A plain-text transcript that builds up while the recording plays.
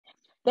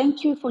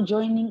Thank you for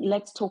joining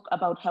Let's Talk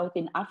About Health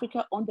in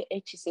Africa on the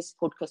HSS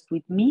podcast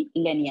with me,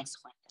 Lenias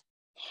Hwenda.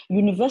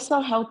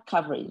 Universal health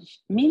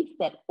coverage means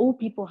that all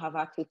people have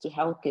access to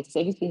healthcare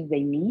services they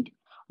need,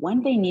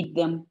 when they need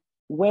them,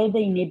 where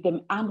they need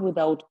them, and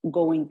without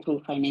going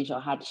through financial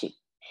hardship.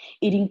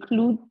 It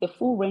includes the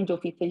full range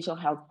of essential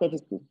health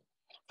services,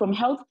 from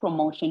health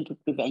promotion to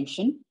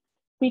prevention,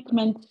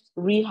 treatment,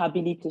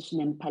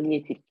 rehabilitation, and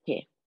palliative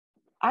care.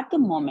 At the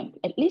moment,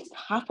 at least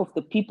half of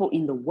the people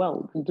in the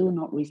world do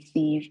not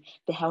receive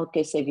the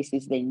healthcare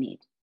services they need.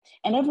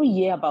 And every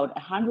year, about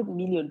 100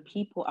 million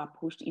people are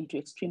pushed into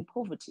extreme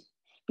poverty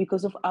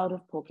because of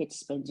out-of-pocket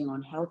spending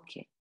on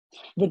healthcare.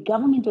 The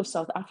government of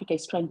South Africa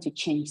is trying to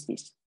change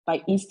this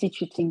by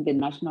instituting the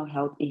National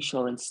Health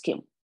Insurance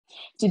Scheme.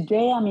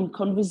 Today, I'm in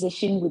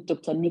conversation with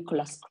Dr.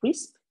 Nicholas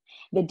Crisp,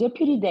 the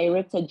Deputy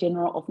Director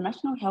General of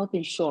National Health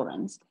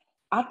Insurance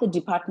at the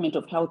Department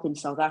of Health in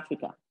South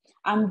Africa,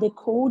 and the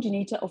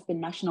coordinator of the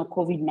National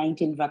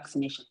COVID-19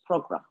 Vaccination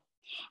Program.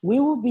 We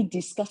will be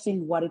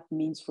discussing what it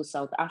means for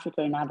South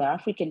Africa and other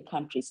African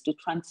countries to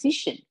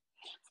transition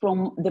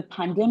from the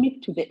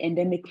pandemic to the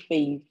endemic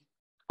phase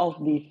of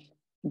this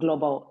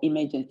global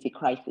emergency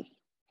crisis.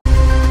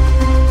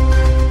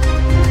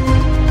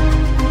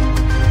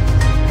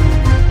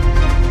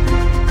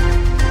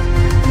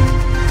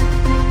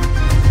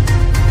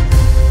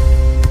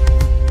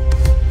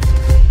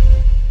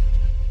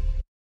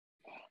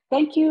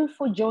 Thank you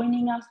for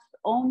joining us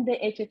on the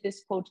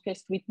HSS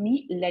podcast with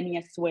me,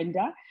 Lenias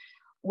Hwenda,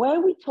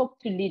 where we talk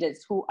to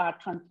leaders who are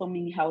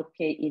transforming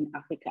healthcare in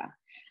Africa.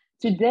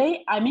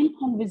 Today, I'm in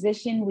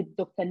conversation with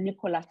Dr.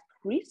 Nicholas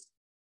Crisp,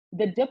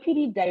 the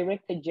Deputy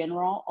Director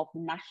General of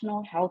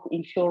National Health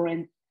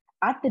Insurance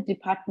at the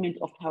Department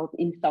of Health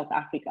in South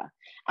Africa,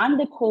 and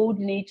the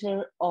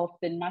coordinator of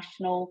the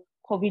National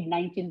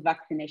COVID-19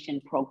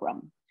 Vaccination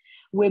Program.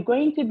 We're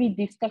going to be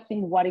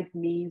discussing what it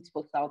means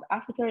for South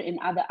Africa and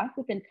other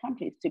African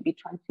countries to be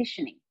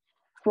transitioning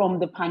from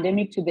the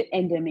pandemic to the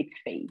endemic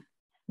phase.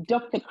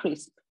 Dr.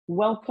 Crisp,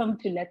 welcome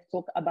to Let's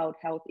Talk About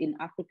Health in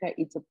Africa.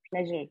 It's a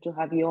pleasure to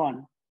have you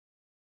on.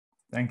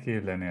 Thank you,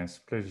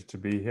 Lenias. Pleasure to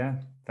be here.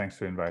 Thanks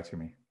for inviting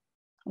me.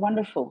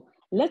 Wonderful.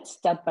 Let's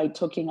start by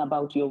talking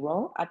about your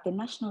role at the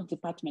National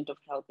Department of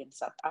Health in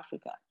South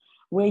Africa,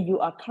 where you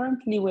are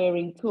currently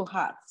wearing two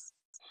hats.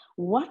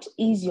 What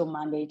is your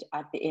mandate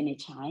at the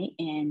NHI,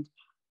 and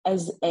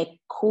as a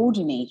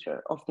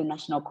coordinator of the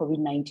National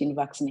COVID-19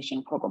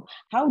 Vaccination Program,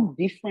 how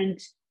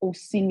different or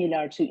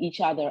similar to each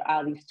other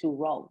are these two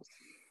roles?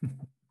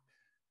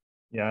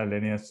 Yeah,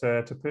 Lenia, so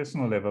at a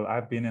personal level,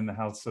 I've been in the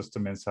health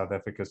system in South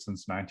Africa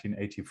since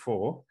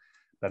 1984,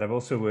 but I've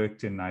also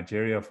worked in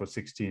Nigeria for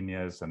 16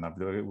 years, and I've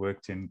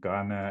worked in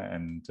Ghana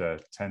and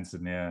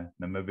Tanzania,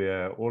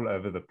 Namibia, all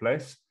over the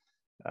place.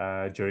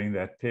 During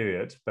that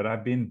period, but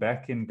I've been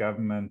back in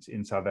government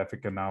in South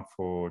Africa now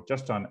for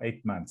just on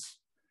 8 months.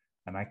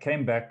 And I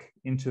came back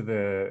into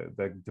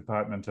the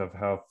Department of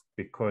Health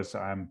because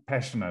I'm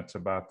passionate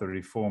about the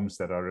reforms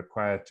that are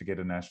required to get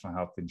a national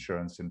health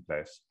insurance in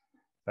place.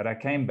 But I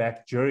came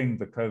back during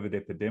the COVID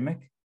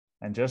epidemic,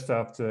 and just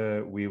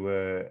after we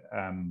were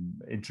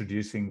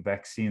introducing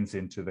vaccines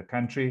into the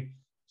country.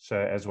 So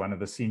as one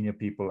of the senior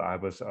people, I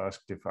was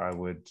asked if I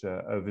would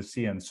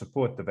oversee and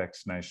support the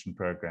vaccination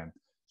program.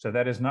 So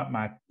that is not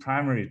my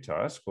primary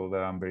task,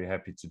 although I'm very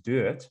happy to do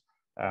it.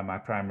 My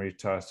primary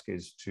task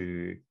is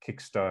to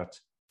kickstart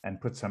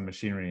and put some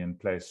machinery in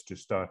place to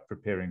start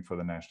preparing for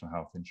the national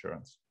health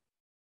insurance.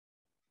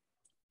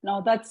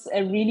 Now, that's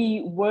a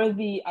really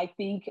worthy, I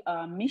think,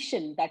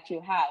 mission that you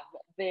have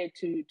there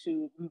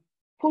to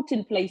put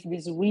in place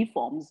these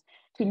reforms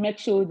to make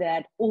sure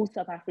that all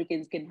South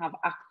Africans can have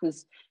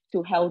access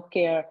to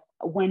healthcare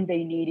when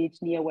they need it,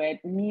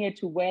 near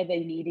to where they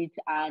need it,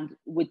 and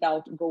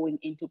without going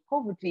into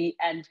poverty.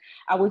 And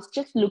I was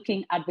just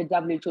looking at the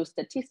WHO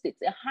statistics,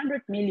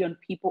 100 million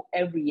people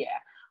every year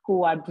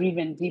who are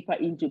driven deeper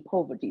into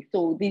poverty.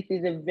 So this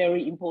is a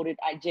very important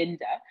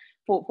agenda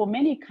for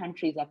many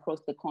countries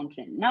across the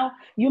continent. Now,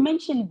 you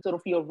mentioned sort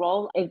of your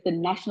role as the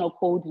national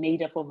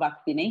coordinator for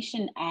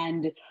vaccination,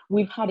 and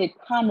we've had a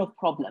ton of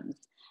problems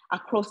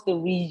across the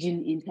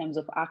region in terms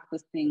of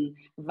accessing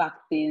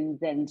vaccines.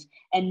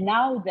 And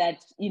now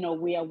that,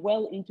 we are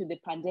well into the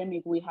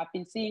pandemic, we have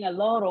been seeing a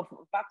lot of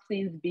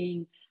vaccines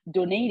being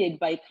donated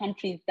by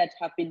countries that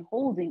have been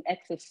holding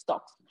excess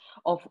stocks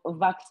of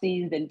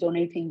vaccines and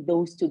donating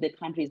those to the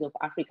countries of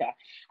Africa.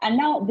 And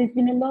now there's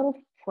been a lot of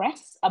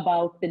press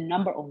about the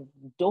number of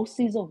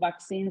doses of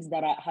vaccines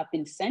that have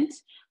been sent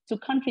to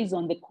countries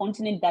on the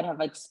continent that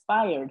have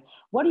expired.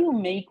 What do you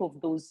make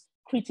of those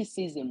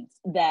criticisms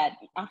that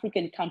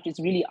African countries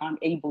really aren't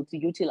able to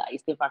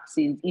utilize the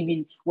vaccines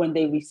even when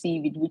they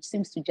receive it, which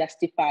seems to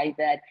justify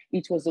that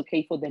it was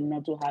okay for them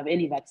not to have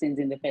any vaccines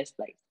in the first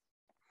place?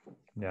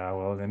 Yeah,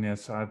 well, then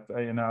yes,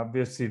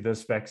 obviously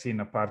this vaccine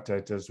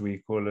apartheid, as we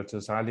call it,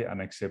 is highly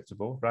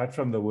unacceptable right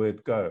from the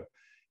word go.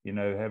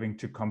 Having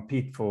to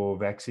compete for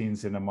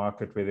vaccines in a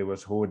market where there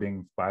was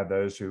hoarding by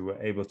those who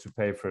were able to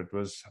pay for it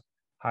was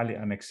highly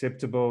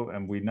unacceptable.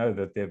 And we know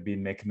that there have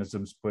been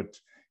mechanisms put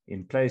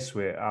in place,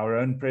 where our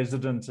own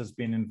president has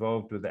been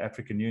involved with the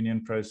African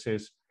Union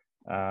process.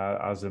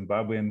 Our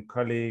Zimbabwean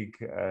colleague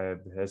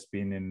has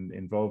been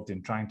involved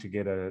in trying to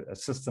get a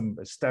system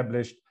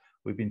established.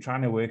 We've been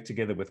trying to work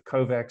together with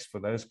COVAX for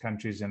those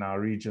countries in our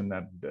region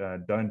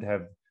that don't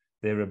have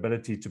their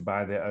ability to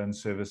buy their own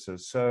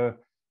services. So,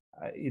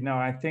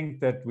 I think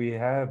that we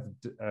have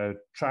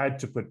tried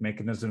to put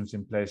mechanisms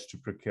in place to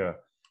procure.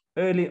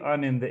 Early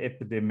on in the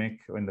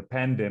epidemic, or in the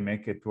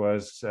pandemic, it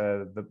was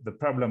the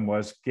problem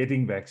was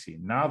getting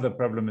vaccine. Now the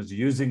problem is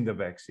using the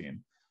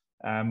vaccine.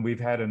 We've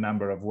had a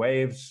number of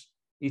waves.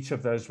 Each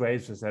of those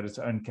waves has had its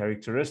own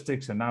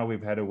characteristics, and now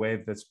we've had a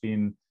wave that's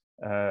been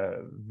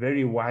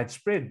very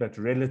widespread, but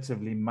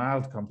relatively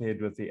mild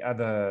compared with the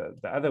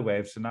other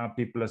waves. So now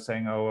people are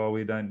saying, oh, well,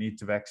 we don't need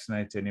to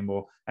vaccinate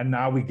anymore. And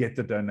now we get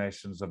the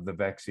donations of the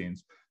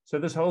vaccines. So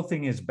this whole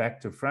thing is back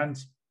to front.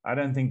 I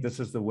don't think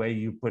this is the way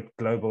you put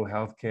global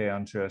healthcare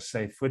onto a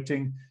safe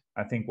footing.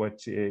 I think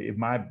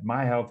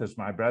my health is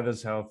my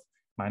brother's health,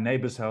 my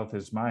neighbor's health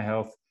is my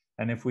health.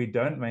 And if we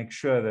don't make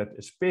sure that,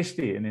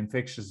 especially in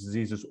infectious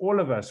diseases,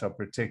 all of us are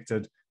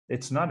protected,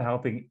 it's not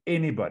helping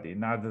anybody,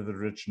 neither the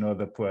rich nor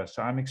the poor.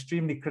 So I'm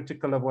extremely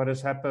critical of what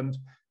has happened,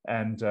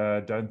 and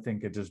don't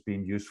think it has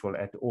been useful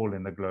at all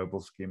in the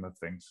global scheme of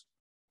things.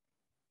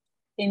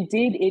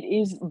 Indeed, it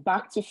is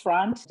back to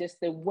front,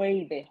 just the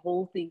way the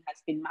whole thing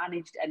has been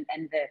managed,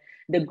 and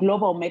the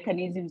global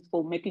mechanisms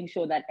for making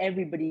sure that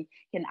everybody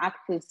can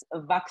access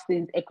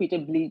vaccines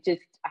equitably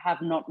just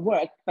have not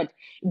worked. But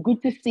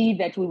good to see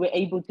that we were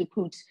able to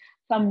put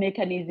some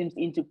mechanisms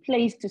into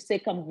place to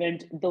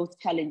circumvent those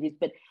challenges.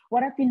 But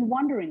what I've been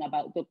wondering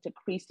about, Dr.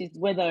 Chris, is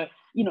whether,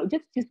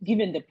 just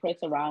given the press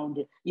around,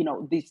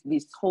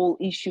 this whole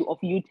issue of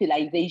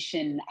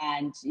utilization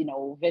and,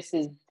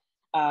 versus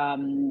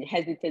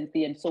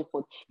hesitancy and so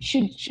forth,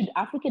 should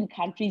African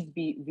countries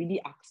be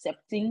really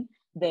accepting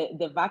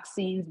the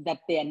vaccines that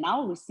they are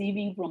now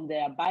receiving from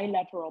their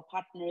bilateral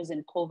partners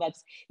and COVAX,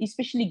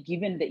 especially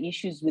given the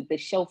issues with the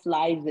shelf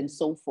lives and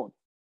so forth?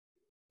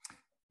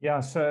 Yeah,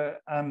 so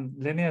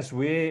Lenias,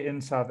 we in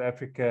South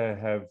Africa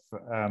have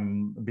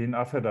been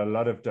offered a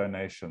lot of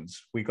donations.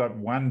 We got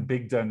one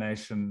big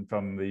donation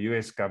from the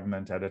US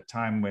government at a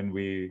time when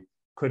we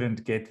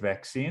couldn't get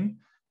vaccine.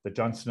 The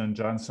Johnson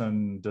 &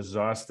 Johnson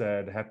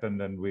disaster had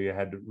happened, and we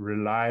had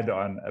relied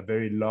on a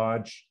very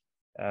large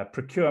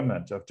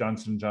procurement of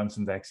Johnson &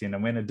 Johnson vaccine.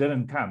 And when it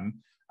didn't come,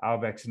 our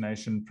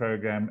vaccination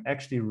program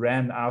actually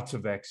ran out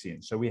of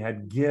vaccine. So we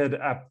had geared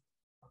up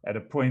at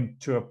a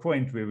point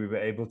where we were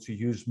able to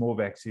use more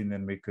vaccine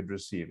than we could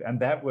receive. And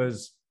that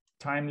was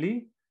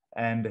timely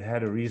and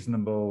had a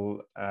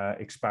reasonable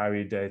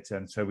expiry date.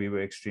 And so we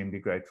were extremely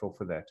grateful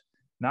for that.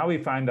 Now we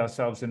find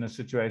ourselves in a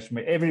situation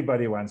where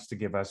everybody wants to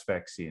give us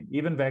vaccine,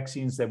 even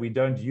vaccines that we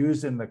don't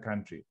use in the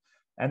country.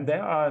 And they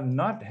are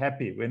not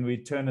happy when we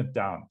turn it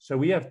down. So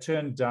we have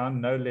turned down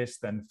no less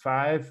than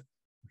 5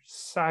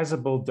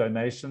 sizable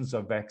donations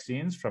of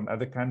vaccines from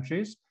other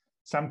countries,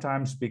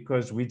 sometimes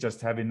because we just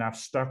have enough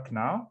stock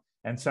now,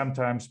 and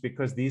sometimes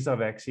because these are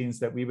vaccines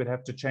that we would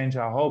have to change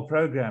our whole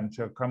program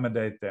to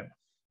accommodate them.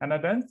 And I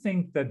don't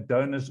think that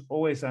donors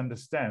always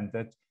understand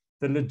that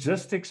the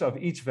logistics of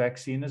each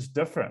vaccine is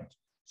different.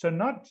 So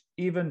not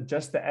even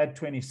just the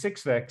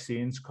Ad26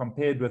 vaccines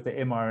compared with the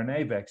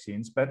mRNA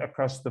vaccines, but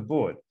across the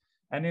board.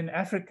 And in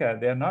Africa,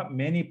 there are not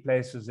many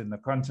places in the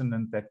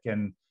continent that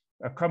can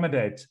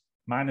accommodate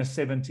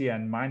 -70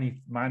 and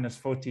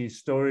 -40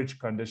 storage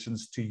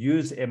conditions to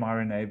use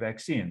mRNA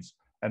vaccines.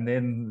 And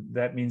then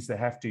that means they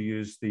have to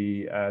use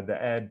the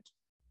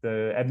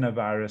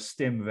adenovirus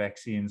stem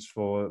vaccines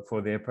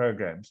for their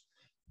programs.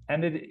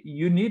 And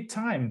you need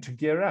time to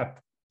gear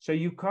up. So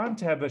you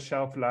can't have a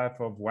shelf life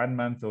of 1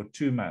 month or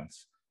 2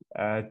 months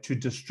to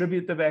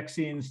distribute the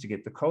vaccines, to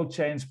get the cold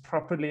chains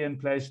properly in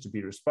place, to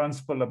be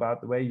responsible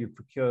about the way you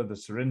procure the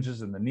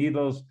syringes and the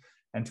needles,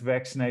 and to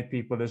vaccinate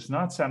people. Is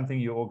not something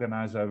you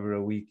organize over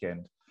a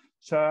weekend.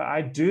 So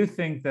I do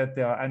think that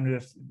there are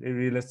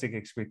unrealistic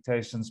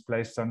expectations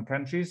placed on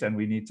countries, and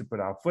we need to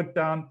put our foot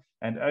down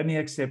and only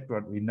accept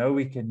what we know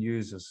we can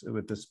use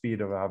with the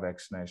speed of our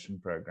vaccination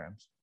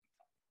programs.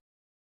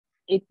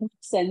 It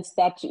makes sense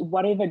that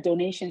whatever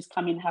donations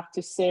come in have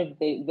to serve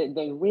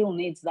the real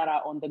needs that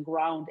are on the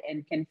ground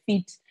and can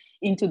fit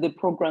into the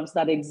programs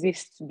that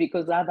exist,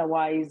 because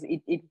otherwise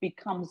it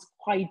becomes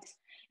quite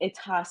a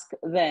task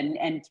then,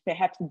 and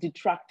perhaps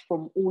detract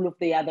from all of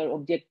the other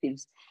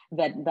objectives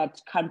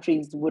that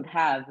countries would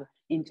have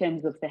in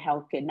terms of the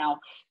healthcare. Now,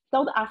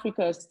 South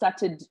Africa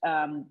started,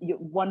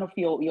 one of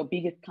your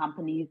biggest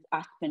companies,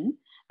 Aspen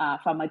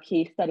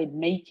Pharmacare, started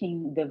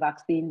making the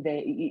vaccine.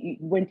 It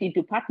went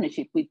into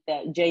partnership with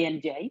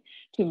J&J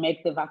to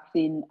make the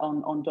vaccine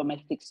on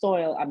domestic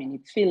soil. I mean,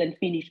 it's fill and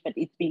finish, but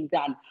it's being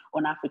done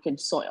on African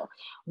soil.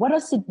 What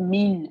does it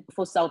mean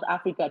for South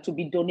Africa to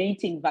be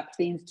donating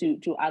vaccines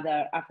to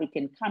other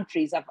African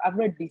countries? I've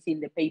read this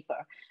in the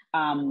paper,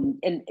 and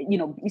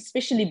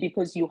especially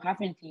because you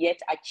haven't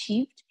yet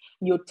achieved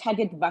your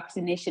target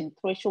vaccination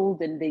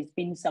threshold and there's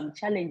been some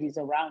challenges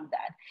around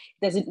that,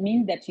 does it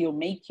mean that you're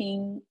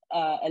making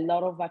a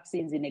lot of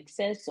vaccines in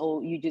excess,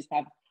 or you just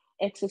have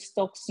excess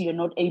stocks you're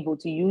not able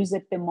to use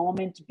at the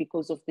moment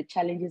because of the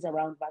challenges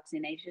around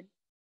vaccination?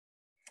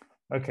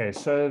 Okay,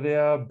 so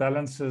there are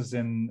balances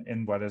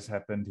in what has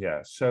happened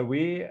here. So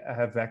we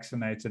have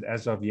vaccinated,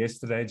 as of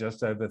yesterday,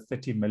 just over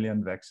 30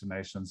 million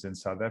vaccinations in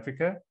South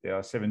Africa. There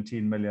are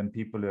 17 million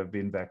people who have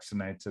been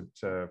vaccinated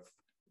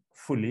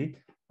fully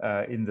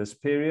in this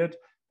period.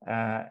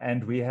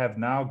 And we have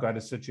now got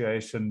a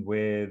situation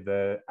where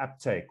the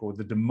uptake or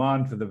the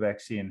demand for the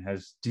vaccine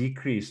has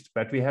decreased,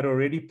 but we had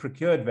already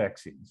procured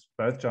vaccines,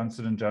 both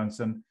Johnson &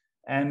 Johnson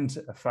and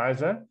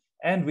Pfizer.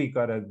 And we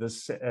got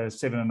this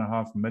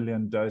 7.5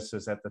 million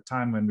doses at the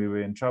time when we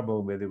were in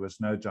trouble, where there was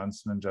no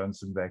Johnson &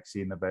 Johnson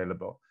vaccine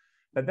available.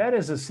 But that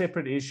is a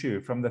separate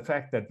issue from the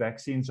fact that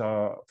vaccines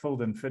are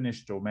filled and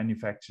finished or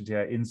manufactured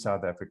here in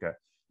South Africa.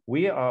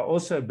 We are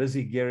also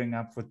busy gearing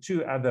up for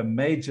 2 other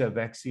major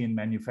vaccine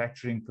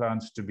manufacturing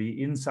plants to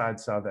be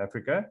inside South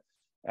Africa.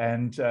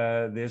 And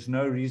there's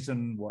no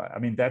reason why, I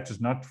mean, that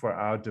is not for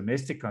our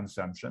domestic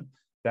consumption.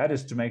 That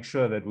is to make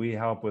sure that we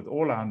help with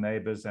all our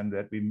neighbors and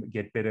that we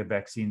get better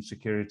vaccine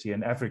security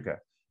in Africa.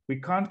 We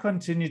can't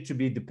continue to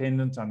be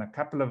dependent on a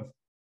couple of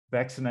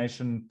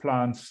vaccination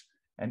plants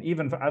and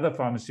even for other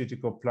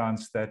pharmaceutical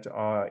plants that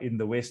are in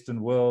the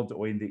Western world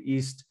or in the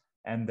East,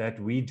 and that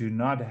we do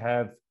not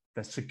have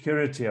the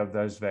security of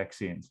those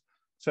vaccines.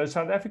 So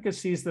South Africa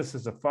sees this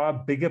as a far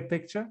bigger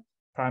picture,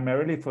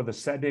 primarily for the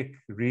SADC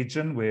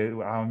region,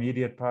 where our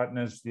immediate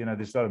partners, you know,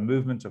 there's a lot of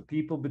movement of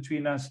people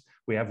between us.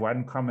 We have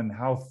one common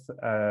health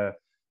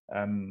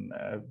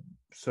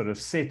sort of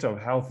set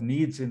of health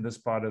needs in this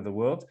part of the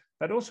world,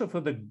 but also for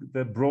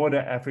the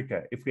broader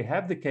Africa. If we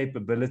have the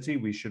capability,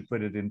 we should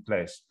put it in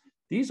place.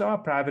 These are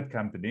private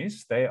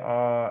companies. They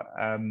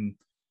are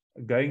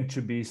going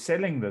to be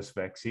selling this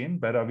vaccine,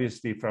 but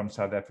obviously from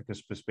South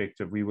Africa's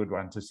perspective, we would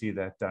want to see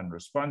that done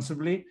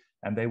responsibly,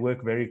 and they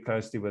work very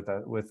closely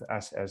with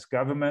us as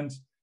government,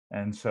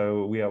 and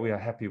so we are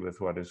happy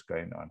with what is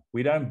going on.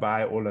 We don't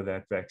buy all of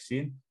that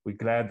vaccine. We're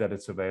glad that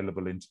it's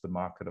available into the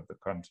market of the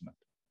continent.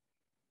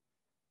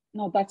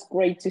 No, that's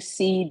great to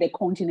see the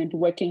continent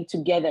working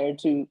together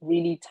to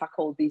really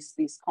tackle this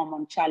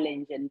common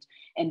challenge,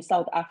 and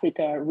South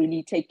Africa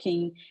really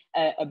taking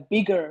a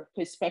bigger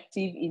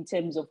perspective in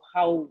terms of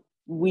how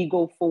we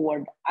go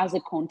forward as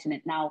a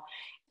continent. Now,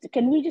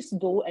 can we just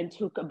go and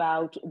talk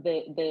about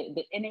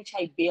the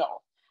NHI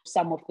bill,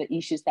 some of the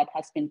issues that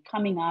has been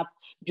coming up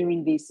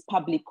during this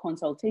public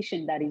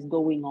consultation that is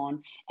going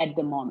on at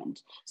the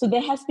moment? So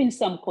there has been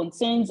some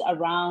concerns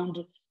around,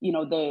 you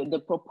know, the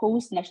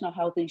proposed national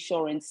health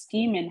insurance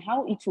scheme and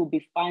how it will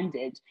be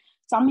funded.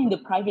 Some in the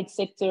private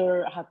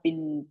sector have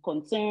been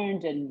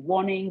concerned and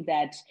warning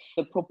that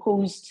the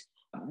proposed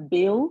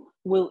bill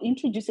will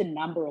introduce a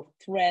number of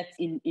threats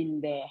in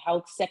the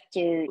health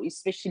sector,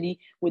 especially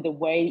with the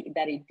way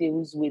that it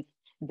deals with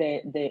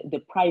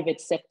the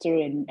private sector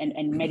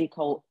and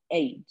medical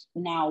aid.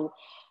 Now,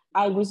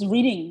 I was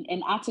reading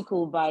an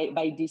article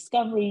by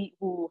Discovery,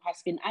 who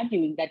has been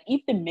arguing that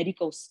if the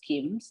medical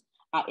schemes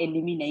are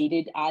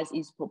eliminated as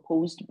is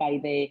proposed by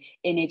the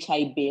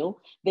NHI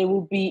bill, there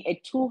will be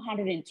a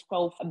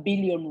 212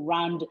 billion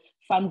rand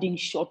funding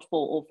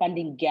shortfall or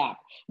funding gap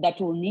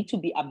that will need to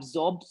be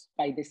absorbed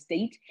by the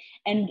state.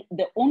 And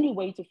the only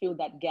way to fill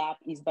that gap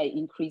is by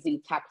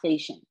increasing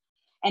taxation.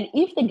 And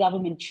if the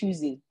government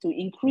chooses to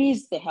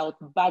increase the health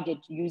budget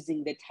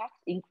using the tax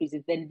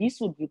increases, then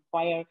this would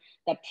require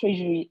that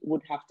Treasury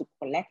would have to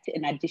collect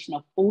an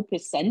additional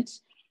 4%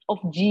 of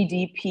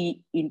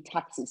GDP in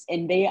taxes.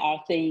 And they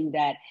are saying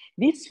that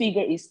this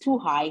figure is too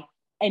high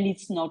and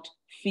it's not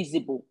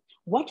feasible.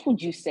 What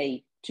would you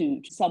say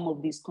to some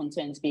of these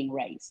concerns being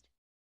raised?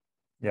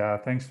 Yeah,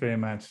 thanks very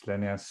much,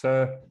 Lenias.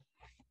 So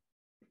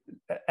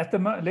at the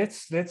moment,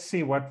 let's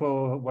see what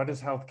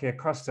does healthcare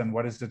cost and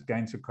what is it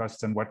going to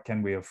cost and what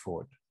can we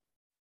afford.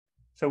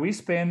 So we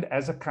spend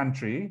as a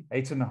country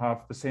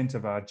 8.5%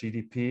 of our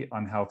GDP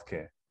on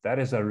healthcare. That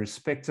is a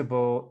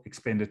respectable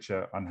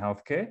expenditure on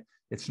healthcare.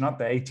 It's not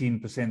the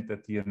 18%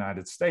 that the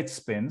United States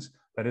spends,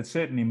 but it's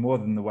certainly more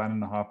than the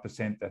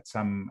 1.5% that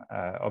some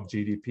of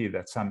GDP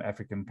that some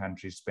African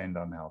countries spend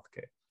on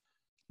healthcare.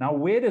 Now,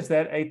 where does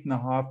that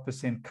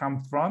 8.5%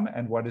 come from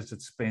and what is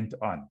it spent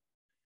on?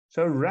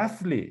 So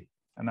roughly,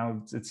 and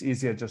now it's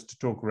easier just to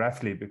talk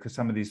roughly because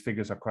some of these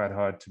figures are quite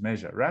hard to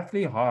measure.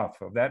 Roughly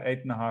half of that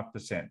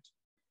 8.5%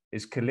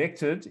 is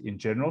collected in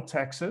general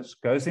taxes,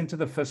 goes into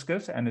the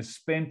fiscus, and is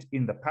spent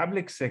in the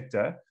public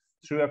sector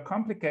through a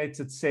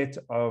complicated set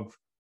of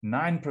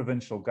 9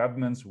 provincial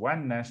governments,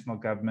 1 national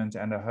government,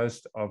 and a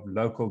host of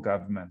local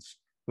governments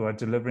who are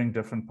delivering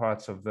different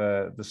parts of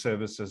the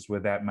services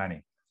with that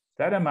money.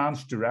 That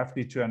amounts to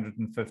roughly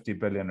 250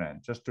 billion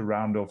rand, just to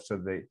round off so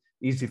the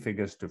easy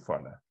figures to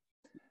follow.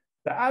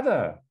 The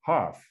other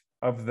half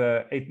of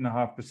the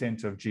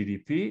 8.5% of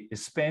GDP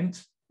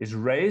is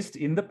raised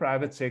in the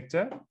private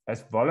sector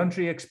as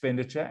voluntary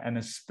expenditure and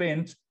is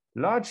spent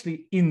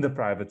largely in the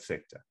private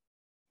sector.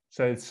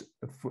 So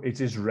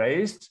it is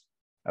raised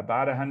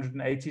about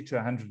 180 to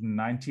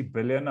 190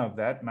 billion of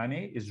that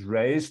money is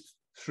raised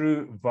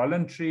through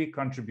voluntary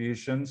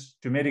contributions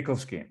to medical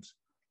schemes.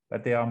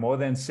 But there are more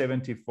than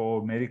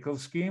 74 medical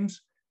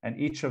schemes, and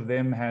each of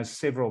them has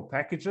several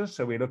packages.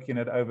 So we're looking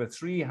at over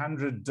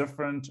 300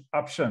 different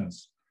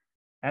options.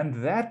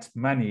 And that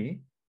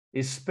money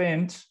is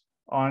spent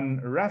on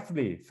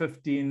roughly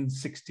 15,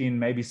 16,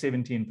 maybe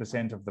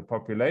 17% of the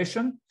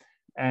population.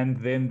 And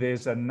then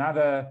there's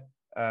another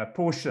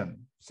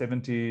portion,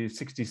 60,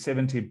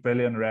 70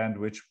 billion rand,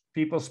 which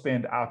people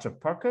spend out of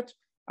pocket,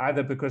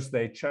 either because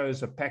they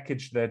chose a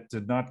package that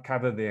did not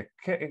cover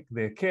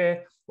their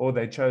care, or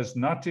they chose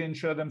not to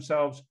insure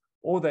themselves,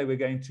 or they were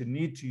going to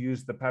need to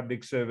use the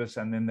public service,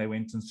 and then they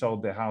went and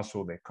sold their house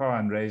or their car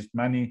and raised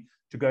money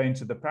to go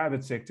into the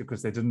private sector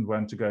because they didn't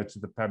want to go to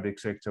the public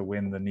sector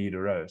when the need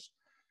arose.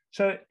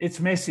 So it's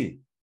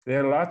messy.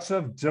 There are lots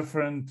of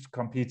different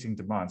competing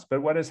demands.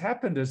 But what has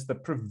happened is the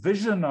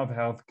provision of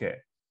healthcare,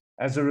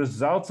 as a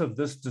result of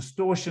this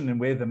distortion in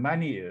where the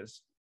money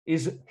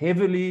is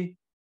heavily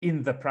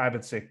in the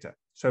private sector.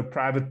 So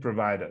private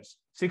providers,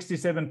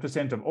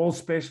 67% of all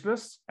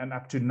specialists and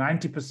up to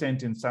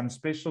 90% in some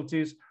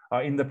specialties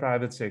are in the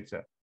private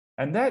sector.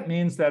 And that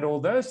means that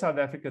although South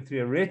Africa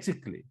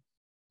theoretically,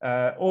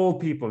 all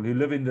people who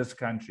live in this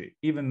country,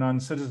 even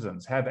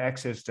non-citizens, have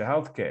access to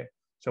healthcare.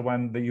 So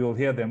when you'll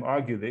hear them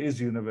argue there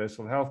is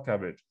universal health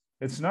coverage.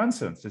 It's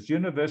nonsense. It's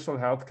universal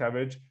health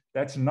coverage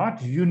that's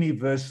not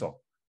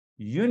universal.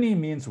 Uni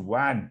means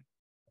one.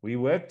 We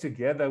work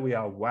together, we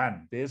are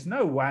one. There's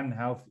no one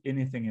health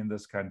anything in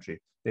this country.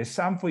 There's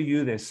some for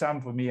you, there's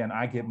some for me, and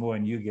I get more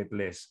and you get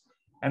less.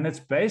 And it's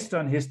based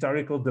on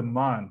historical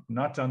demand,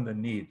 not on the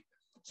need.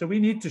 So we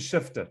need to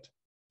shift it.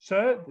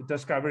 So the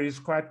discovery is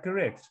quite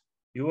correct.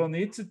 You will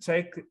need to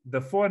take the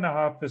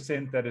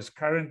 4.5% that is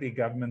currently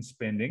government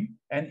spending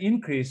and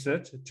increase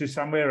it to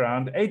somewhere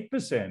around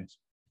 8%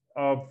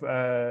 of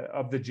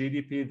the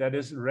GDP that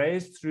is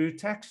raised through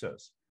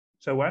taxes.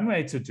 So one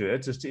way to do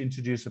it is to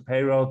introduce a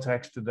payroll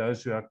tax to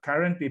those who are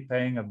currently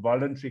paying a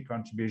voluntary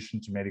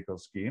contribution to medical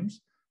schemes.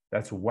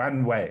 That's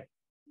one way.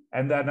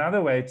 And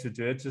another way to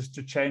do it is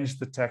to change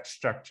the tax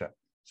structure.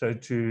 So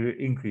to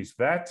increase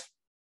VAT,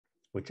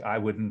 which I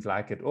wouldn't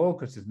like at all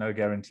because there's no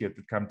guarantee it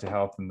would come to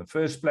health in the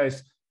first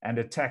place. And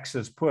it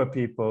taxes poor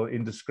people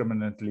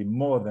indiscriminately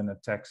more than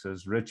it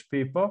taxes rich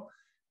people.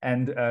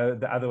 And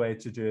the other way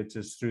to do it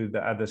is through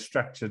the other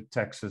structured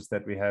taxes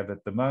that we have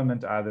at the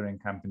moment, either in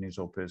companies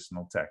or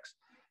personal tax.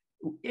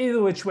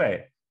 Either which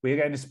way, we're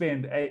going to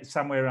spend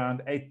somewhere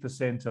around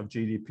 8% of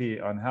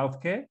GDP on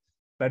healthcare,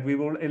 but we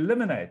will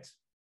eliminate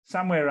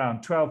somewhere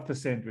around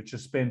 12%, which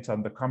is spent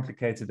on the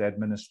complicated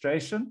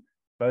administration,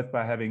 both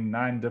by having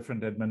 9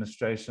 different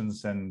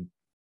administrations and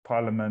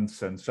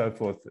parliaments and so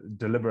forth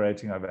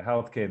deliberating over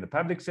healthcare in the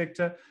public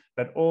sector,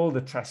 but all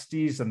the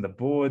trustees and the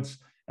boards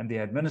and the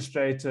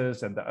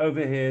administrators and the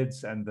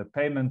overheads and the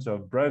payment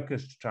of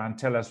brokers to try and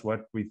tell us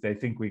what they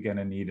think we're going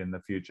to need in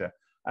the future.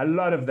 A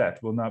lot of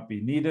that will not be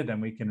needed,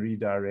 and we can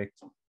redirect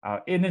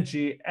our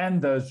energy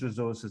and those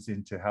resources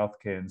into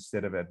healthcare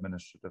instead of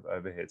administrative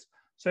overheads.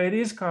 So it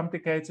is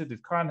complicated.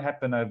 It can't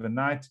happen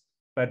overnight,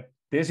 but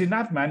there's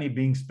enough money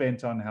being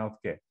spent on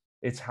healthcare.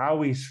 It's how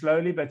we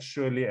slowly but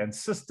surely and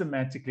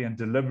systematically and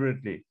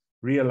deliberately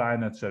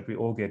realign it so that we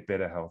all get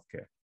better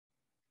healthcare.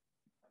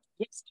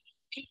 Yes,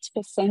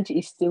 8%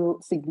 is still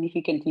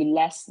significantly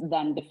less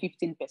than the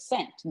 15%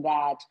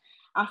 that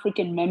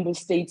African member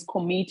states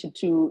committed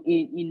to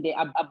in the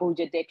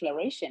Abuja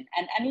Declaration.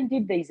 And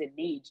indeed, there is a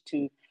need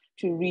to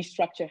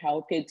restructure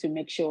healthcare to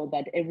make sure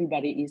that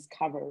everybody is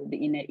covered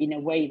in a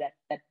way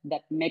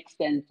that makes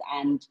sense.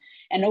 And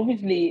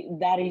obviously,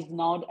 that is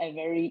not a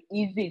very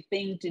easy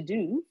thing to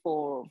do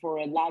for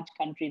a large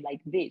country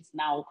like this.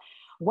 Now,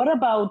 what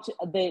about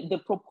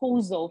the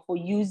proposal for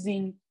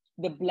using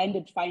the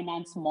blended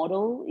finance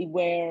model,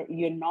 where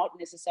you're not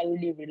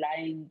necessarily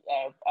relying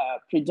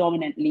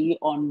predominantly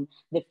on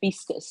the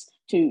fiscus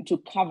to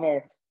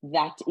cover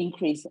that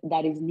increase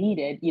that is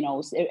needed? You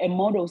know, a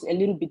model a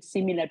little bit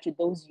similar to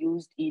those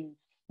used in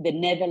the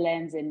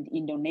Netherlands and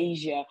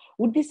Indonesia.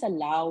 Would this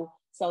allow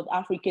South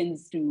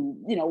Africans to,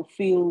 you know,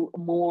 feel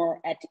more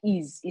at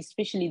ease,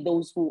 especially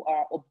those who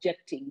are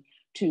objecting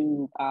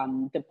to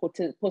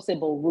the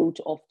possible route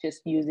of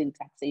just using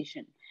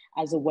taxation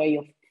as a way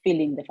of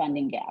filling the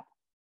funding gap?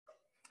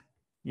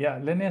 Yeah,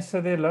 Lenias,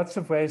 so there are lots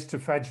of ways to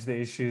fudge the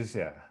issues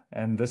here.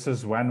 And this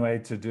is one way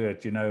to do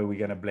it. You know, we're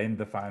going to blend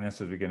the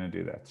finances, we're going to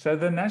do that. So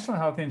the National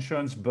Health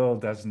Insurance Bill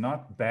does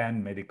not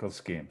ban medical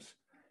schemes.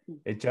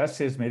 It just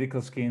says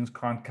medical schemes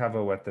can't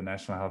cover what the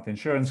National Health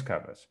Insurance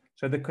covers.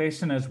 So the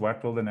question is,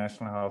 what will the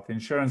National Health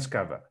Insurance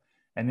cover?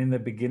 And in the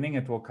beginning,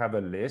 it will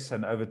cover less,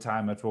 and over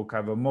time, it will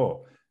cover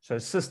more. So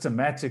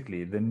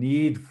systematically, the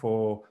need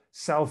for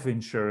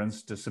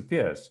self-insurance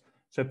disappears.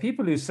 So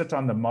people who sit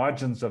on the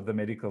margins of the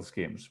medical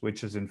schemes,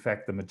 which is in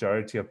fact the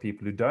majority of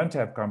people who don't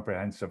have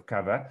comprehensive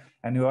cover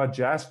and who are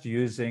just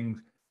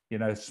using, you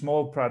know,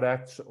 small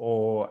products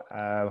or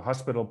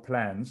hospital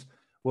plans,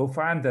 will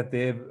find that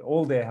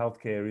all their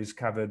healthcare is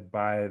covered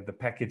by the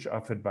package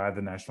offered by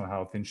the National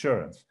Health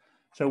Insurance.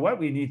 So what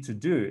we need to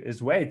do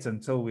is wait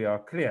until we are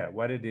clear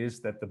what it is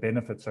that the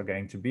benefits are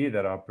going to be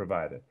that are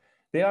provided.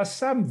 There are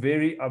some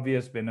very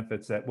obvious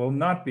benefits that will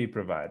not be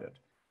provided.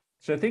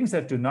 So things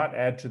that do not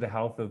add to the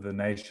health of the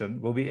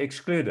nation will be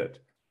excluded.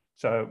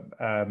 So,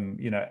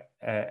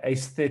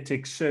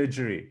 aesthetic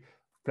surgery,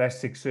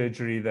 plastic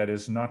surgery that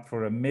is not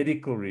for a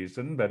medical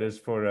reason, but is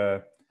for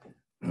a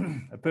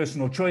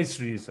personal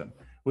choice reason,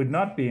 would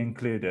not be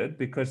included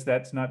because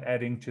that's not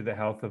adding to the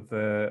health of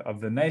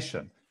the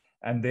nation.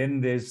 And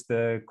then there's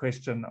the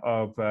question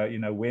of,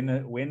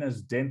 when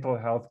is dental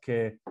health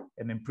care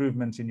an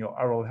improvement in your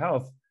oral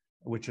health,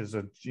 which is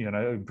a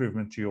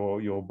improvement to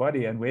your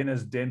body, and when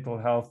is dental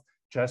health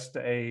just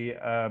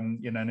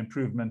an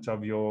improvement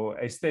of your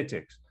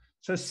aesthetics?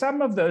 So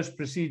some of those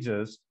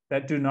procedures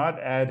that do not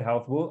add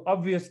health will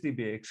obviously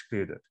be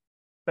excluded.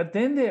 But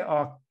then there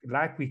are,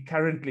 like we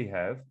currently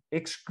have,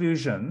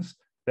 exclusions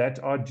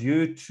that are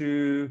due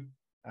to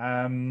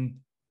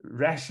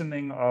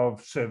rationing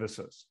of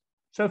services.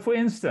 So for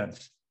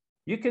instance,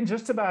 you can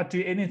just about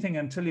do anything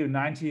until you're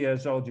 90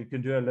 years old. You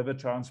can do a liver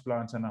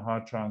transplant and a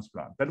heart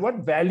transplant. But what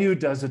value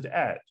does it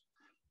add?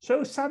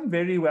 So some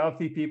very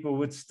wealthy people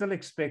would still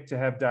expect to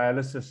have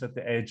dialysis at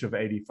the age of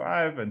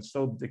 85 and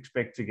still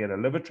expect to get a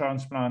liver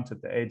transplant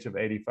at the age of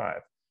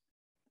 85.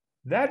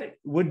 That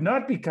would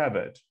not be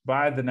covered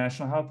by the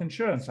National Health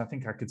Insurance. I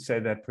think I could say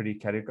that pretty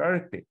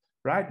categorically.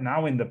 Right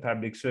now in the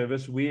public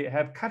service, we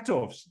have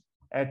cutoffs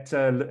at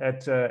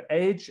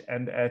age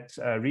and at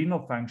renal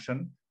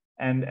function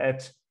and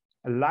at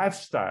a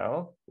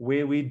lifestyle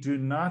where we do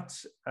not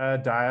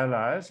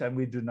dialyze and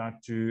we do not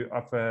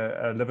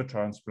offer liver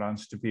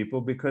transplants to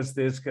people because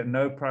there's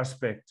no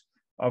prospect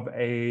of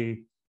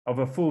a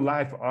full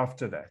life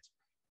after that.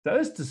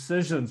 Those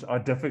decisions are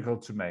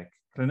difficult to make.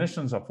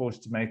 Clinicians are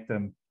forced to make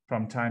them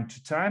from time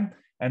to time,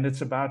 and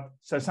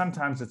so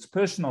sometimes it's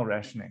personal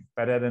rationing,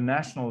 but at a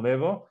national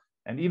level,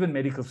 and even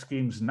medical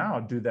schemes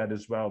now do that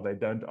as well. They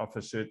don't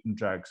offer certain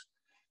drugs.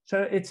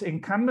 So it's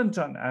incumbent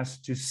on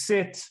us to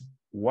set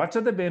what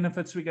are the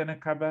benefits we're going to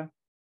cover,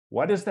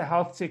 what is the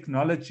health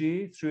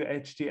technology through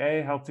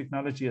HTA, health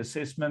technology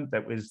assessment,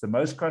 that is the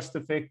most cost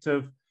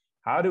effective,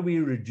 how do we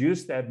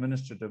reduce the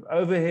administrative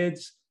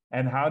overheads,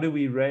 and how do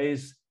we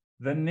raise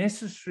the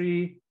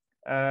necessary,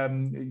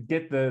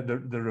 get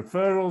the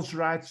referrals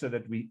right so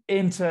that we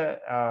enter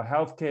our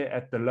healthcare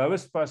at the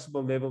lowest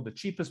possible level, the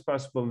cheapest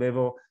possible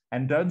level,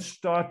 and don't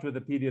start with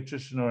a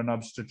pediatrician or an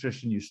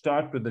obstetrician. You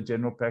start with a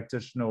general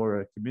practitioner or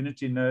a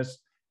community nurse,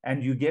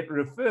 and you get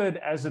referred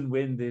as and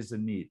when there's a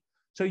need.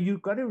 So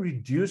you've got to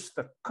reduce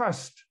the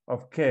cost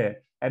of care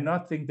and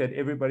not think that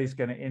everybody's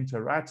going to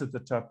enter right at the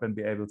top and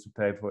be able to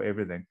pay for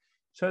everything.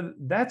 So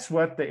that's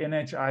what the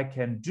NHI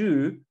can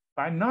do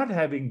by not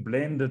having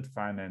blended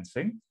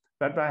financing,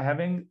 but by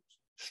having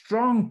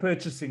strong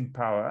purchasing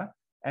power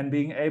and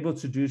being able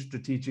to do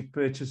strategic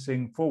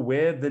purchasing for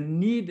where the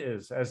need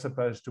is, as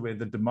opposed to where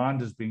the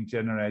demand is being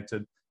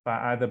generated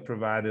by either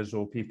providers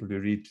or people who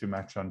read too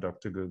much on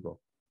Dr. Google.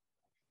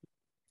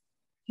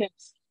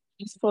 Yes,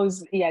 I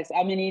suppose, yes.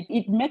 I mean,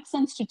 it makes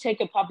sense to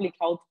take a public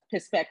health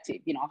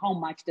perspective. How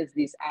much does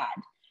this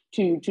add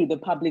to the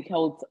public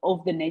health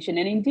of the nation?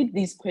 And indeed,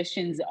 these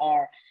questions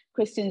are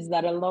questions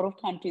that a lot of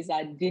countries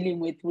are dealing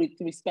with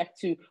respect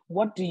to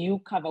what do you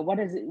cover,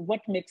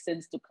 what makes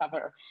sense to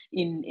cover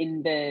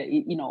in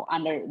the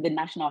under the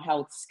national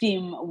health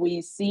scheme.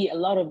 We see a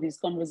lot of these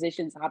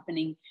conversations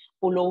happening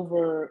all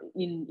over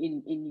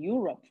in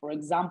Europe, for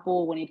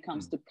example, when it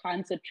comes to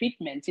cancer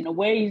treatment.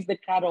 Where is the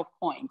cutoff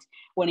point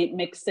when it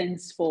makes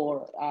sense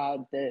for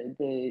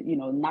the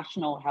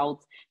national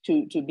health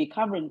to be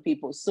covering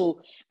people?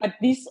 So, but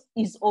this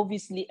is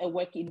obviously a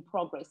work in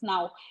progress.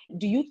 Now,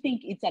 do you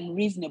think it's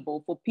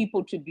unreasonable for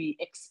people to be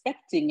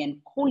expecting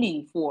and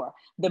calling for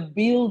the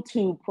bill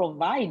to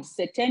provide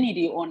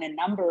certainty on a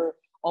number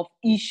of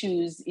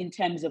issues in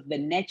terms of the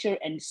nature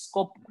and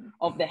scope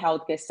of the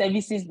healthcare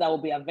services that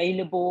will be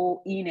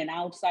available in and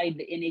outside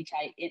the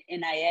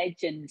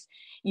NIH, and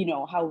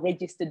how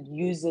registered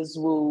users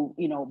will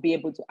be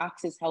able to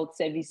access health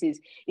services?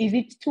 Is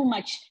it too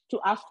much to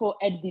ask for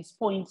at this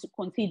point,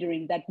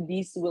 considering that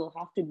this will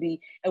have to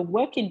be a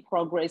work in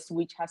progress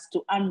which has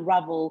to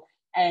unravel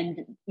and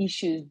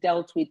issues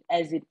dealt with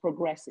as it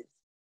progresses?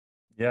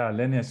 Yeah,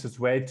 Lenias, it's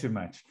way too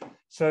much.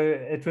 So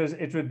it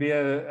would be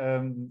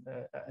a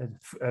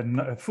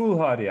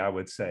foolhardy, I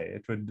would say.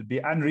 It would be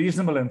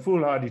unreasonable and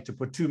foolhardy to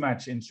put too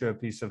much into a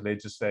piece of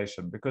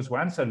legislation, because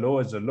once a law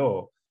is a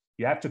law,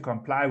 you have to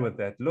comply with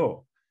that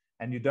law,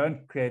 and you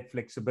don't create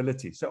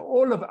flexibility. So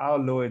all of our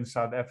law in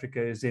South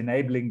Africa is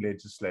enabling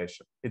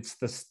legislation. It's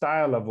the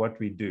style of what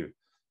we do.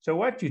 So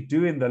what you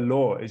do in the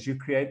law is you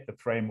create the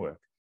framework,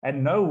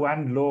 and no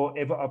one law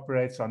ever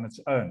operates on its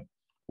own.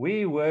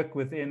 We work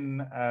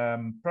within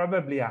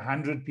probably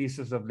 100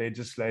 pieces of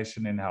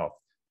legislation in health: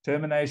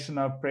 termination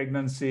of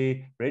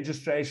pregnancy,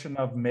 registration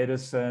of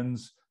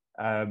medicines,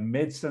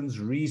 medicines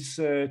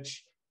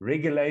research,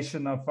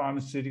 regulation of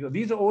pharmaceuticals.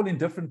 These are all in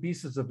different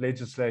pieces of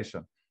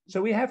legislation.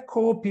 So we have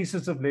core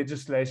pieces of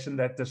legislation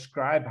that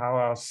describe how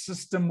our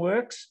system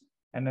works.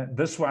 And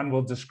this one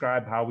will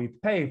describe how we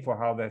pay for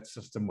how that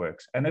system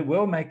works. And it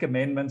will make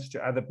amendments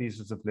to other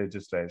pieces of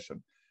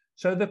legislation.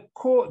 So the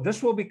core,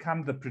 this will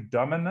become the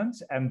predominant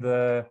and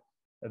the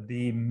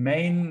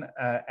main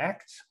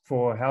act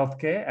for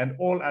healthcare, and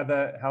all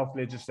other health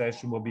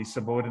legislation will be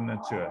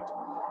subordinate to it.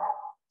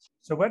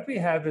 So what we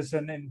have is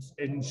an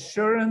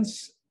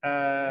insurance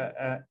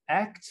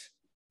act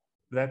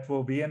that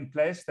will be in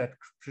place that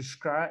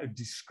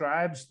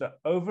describes the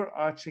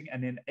overarching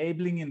and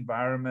enabling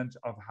environment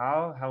of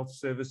how health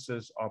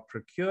services are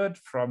procured,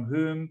 from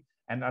whom,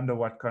 and under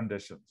what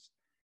conditions.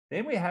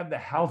 Then we have the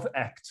Health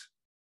Act.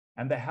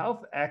 And the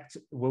Health Act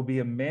will be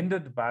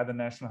amended by the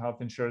National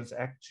Health Insurance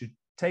Act to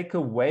take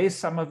away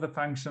some of the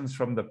functions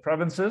from the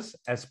provinces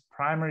as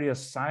primary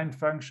assigned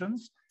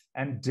functions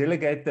and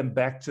delegate them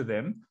back to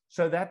them,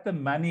 so that the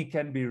money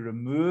can be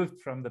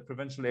removed from the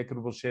provincial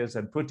equitable shares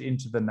and put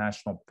into the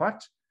national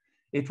pot.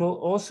 It will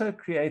also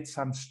create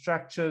some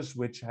structures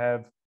which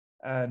have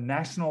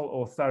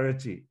national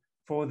authority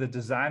for the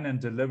design and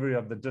delivery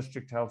of the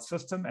district health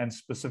system, and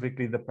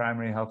specifically the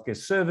primary healthcare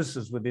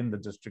services within the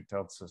district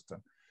health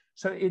system.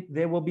 So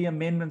there will be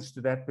amendments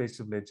to that piece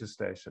of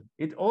legislation.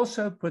 It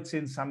also puts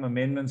in some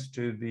amendments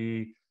to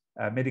the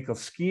Medical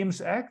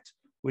Schemes Act,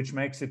 which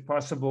makes it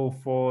possible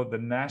for the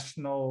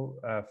National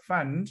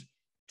Fund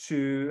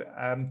to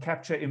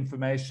capture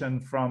information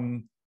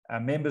from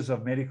members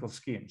of medical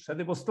schemes. So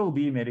there will still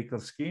be medical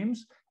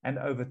schemes, and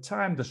over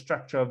time, the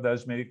structure of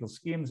those medical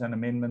schemes and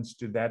amendments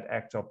to that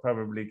act are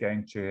probably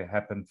going to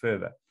happen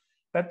further.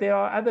 But there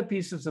are other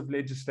pieces of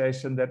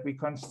legislation that we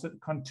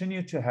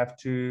continue to have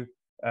to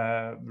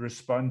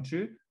respond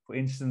to. For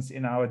instance,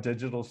 in our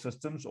digital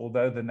systems,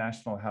 although the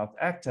National Health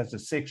Act has a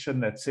section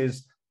that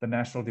says the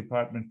National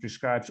Department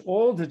prescribes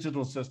all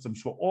digital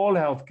systems for all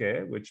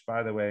healthcare, which,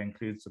 by the way,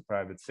 includes the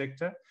private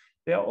sector,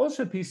 there are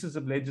also pieces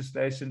of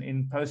legislation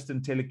in post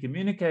and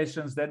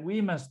telecommunications that we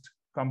must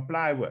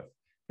comply with.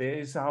 There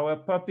is our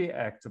POPI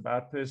Act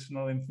about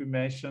personal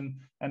information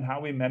and how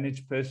we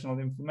manage personal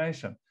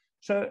information.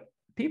 So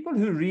people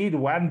who read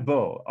one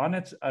bill on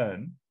its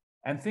own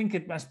and think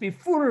it must be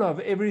full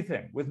of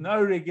everything with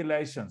no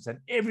regulations and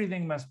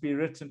everything must be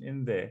written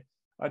in there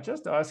are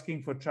just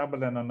asking for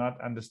trouble and are not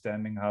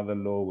understanding how the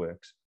law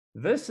works.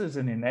 This is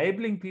an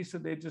enabling piece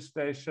of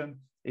legislation.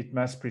 It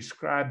must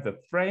prescribe the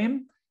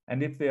frame.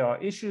 And if there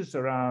are issues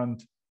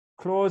around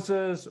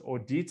clauses or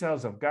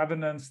details of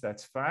governance,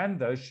 that's fine.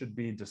 Those should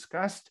be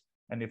discussed.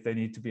 And if they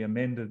need to be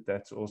amended,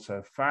 that's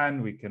also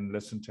fine. We can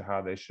listen to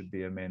how they should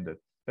be amended.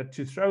 But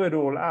to throw it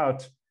all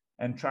out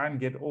and try and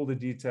get all the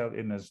detail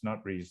in is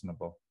not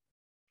reasonable.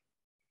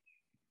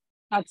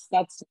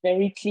 That's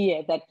very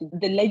clear that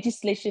the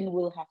legislation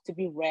will have to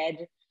be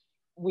read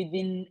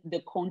within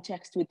the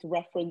context with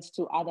reference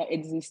to other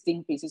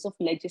existing pieces of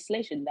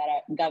legislation that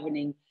are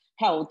governing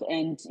health,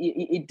 and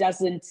it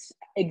doesn't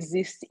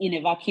exist in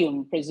a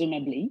vacuum,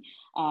 presumably,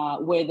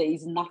 where there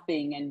is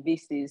nothing and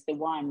this is the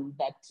one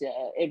that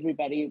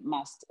everybody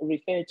must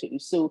refer to.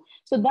 So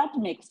that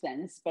makes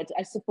sense. But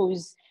I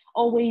suppose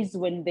always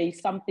when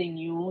there's something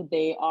new,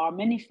 there are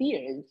many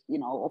fears,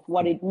 of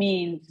what it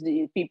means,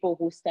 the people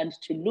who stand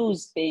to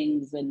lose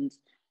things and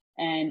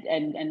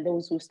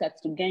those who start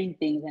to gain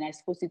things. And I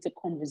suppose it's a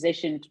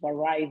conversation to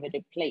arrive at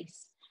a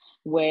place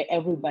where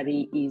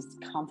everybody is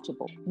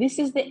comfortable. This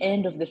is the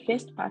end of the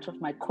first part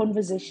of my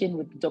conversation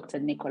with Dr.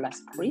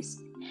 Nicholas Crisp,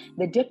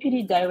 the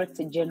Deputy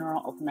Director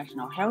General of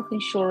National Health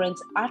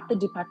Insurance at the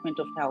Department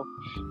of Health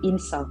in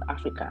South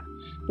Africa.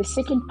 The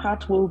second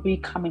part will be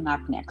coming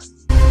up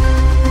next.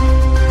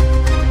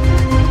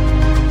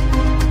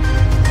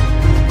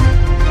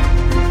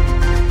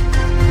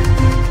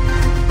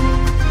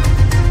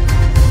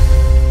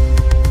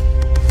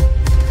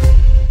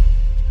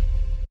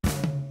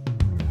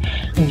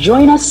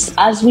 Join us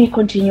as we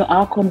continue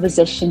our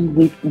conversation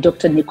with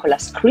Dr.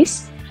 Nicholas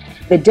Crisp,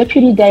 the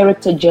Deputy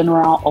Director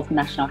General of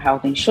National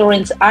Health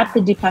Insurance at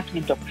the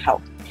Department of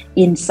Health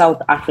in South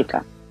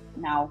Africa.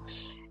 Now,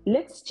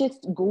 let's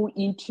just go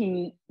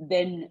into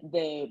then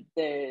the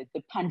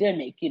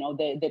pandemic,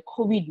 the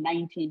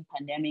COVID-19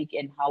 pandemic,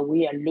 and how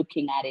we are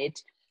looking at it,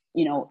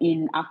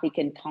 in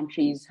African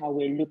countries, how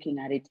we're looking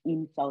at it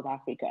in South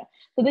Africa.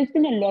 So there's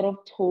been a lot of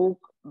talk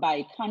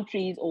by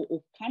countries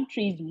or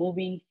countries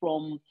moving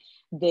from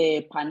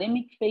the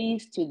pandemic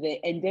phase to the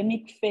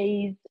endemic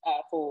phase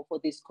for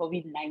this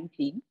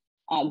COVID-19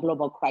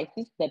 global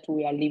crisis that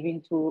we are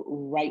living through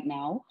right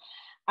now.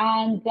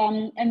 And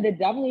the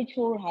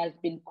WHO has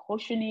been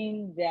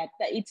cautioning that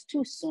it's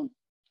too soon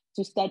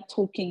to start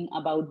talking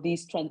about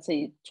these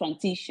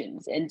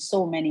transitions, and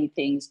so many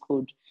things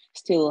could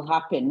still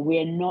happen.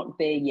 We're not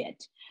there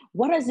yet.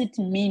 What does it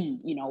mean,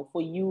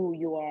 for you?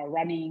 You are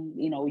running,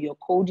 you're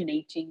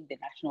coordinating the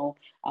national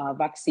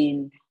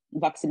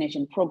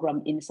vaccination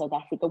program in South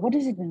Africa. What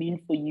does it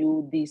mean for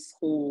you, this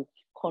whole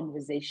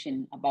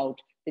conversation about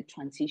the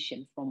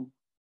transition from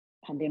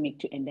pandemic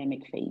to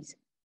endemic phase?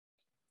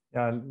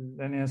 Yeah,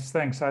 Lenias,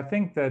 thanks. I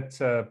think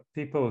that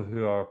people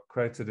who are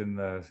quoted in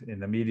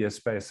the media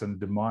space and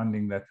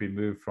demanding that we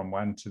move from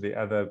one to the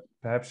other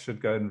perhaps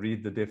should go and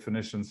read the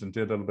definitions and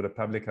do a little bit of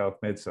public health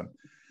medicine.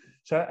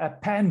 So a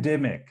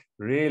pandemic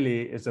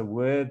really is a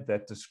word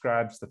that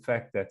describes the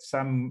fact that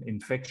some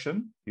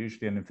infection,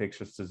 usually an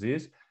infectious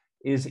disease,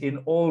 is in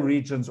all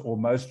regions or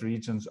most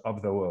regions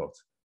of the world.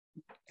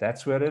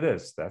 That's where it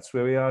is. That's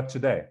where we are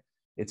today.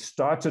 It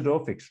started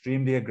off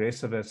extremely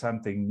aggressive as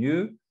something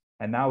new,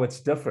 and now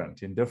it's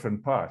different in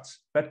different parts.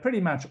 But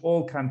pretty much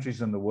all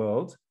countries in the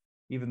world,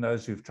 even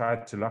those who've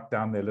tried to lock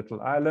down their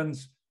little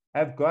islands,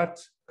 have got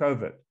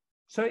COVID.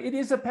 So it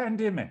is a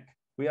pandemic.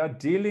 We are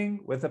dealing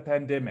with a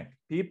pandemic.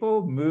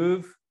 People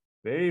move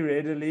very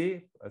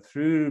readily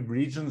through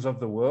regions of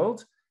the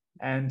world,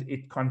 and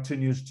it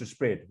continues to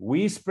spread.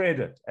 We spread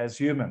it as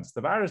humans.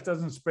 The virus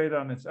doesn't spread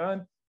on its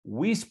own.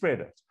 We spread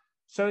it.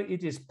 So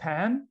it is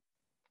pan,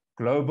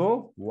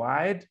 global,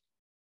 wide,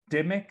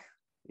 endemic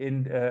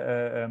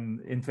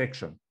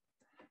infection.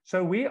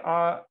 So we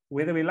are,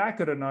 whether we like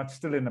it or not,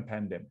 still in a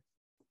pandemic.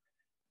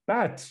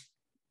 But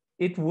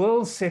it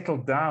will settle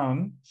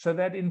down so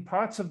that in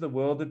parts of the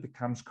world it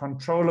becomes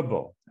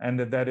controllable, and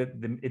that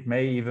it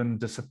may even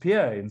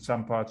disappear in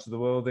some parts of the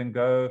world and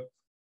go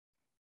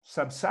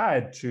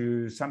subside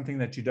to something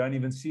that you don't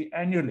even see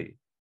annually.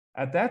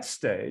 At that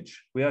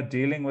stage, we are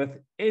dealing with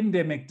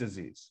endemic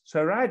disease.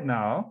 So right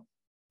now,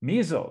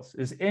 measles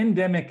is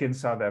endemic in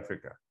South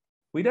Africa.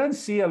 We don't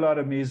see a lot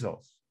of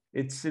measles.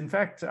 It's, in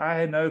fact,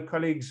 I know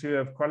colleagues who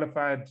have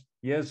qualified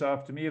years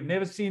after me have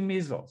never seen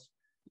measles.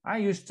 I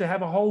used to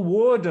have a whole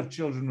ward of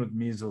children with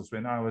measles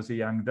when I was a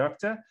young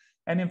doctor.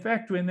 And in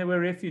fact, when there were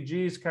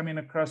refugees coming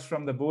across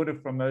from the border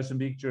from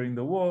Mozambique during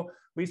the war,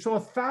 we saw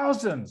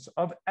thousands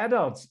of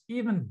adults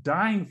even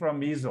dying from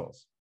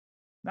measles.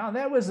 Now,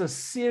 that was a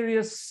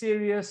serious,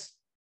 serious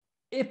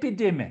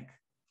epidemic,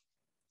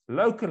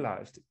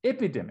 localized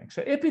epidemic.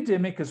 So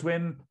epidemic is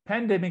when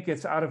pandemic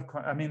gets out of,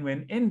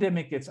 when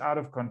endemic gets out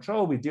of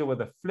control, we deal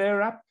with a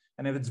flare-up.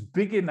 And if it's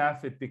big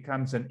enough, it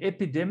becomes an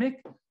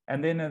epidemic.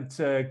 And then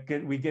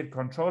we get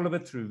control of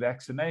it through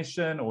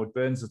vaccination, or it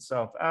burns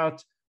itself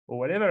out, or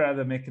whatever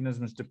other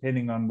mechanisms,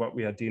 depending on what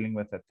we are dealing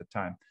with at the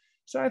time.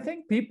 So I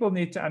think people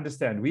need to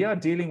understand we are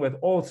dealing with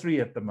all three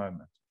at the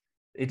moment.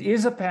 It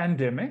is a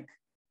pandemic.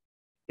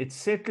 It's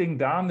settling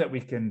down that we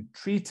can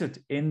treat it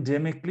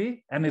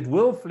endemically, and it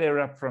will flare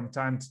up from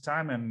time to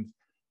time. And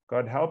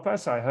God help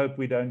us, I hope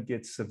we don't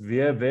get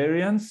severe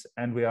variants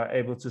and we are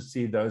able to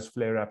see those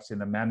flare-ups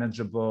in a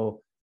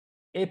manageable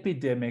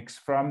epidemics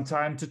from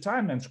time to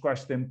time and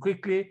squash them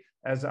quickly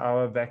as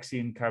our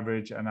vaccine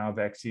coverage and our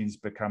vaccines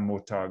become more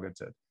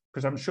targeted,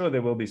 because I'm sure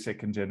there will be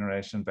second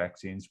generation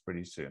vaccines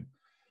pretty soon.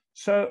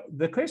 So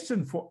the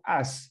question for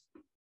us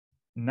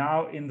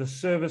now in the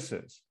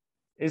services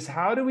is,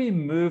 how do we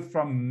move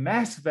from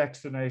mass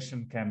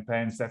vaccination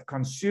campaigns that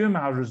consume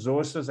our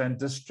resources and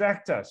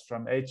distract us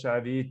from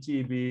HIV,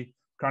 TB,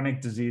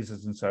 chronic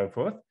diseases and so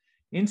forth,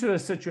 into a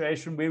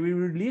situation where we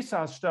release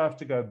our staff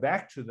to go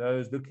back to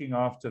those looking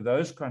after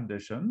those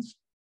conditions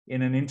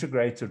in an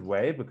integrated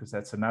way, because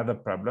that's another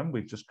problem.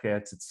 We've just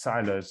created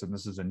silos, and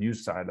this is a new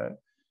silo.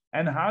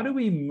 And how do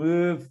we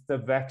move the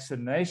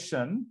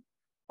vaccination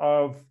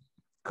of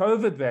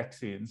COVID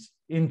vaccines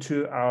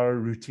into our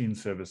routine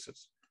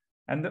services?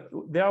 And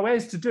there are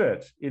ways to do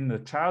it in the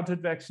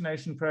childhood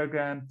vaccination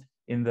program,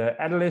 in the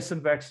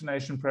adolescent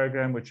vaccination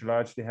program, which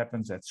largely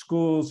happens at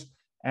schools,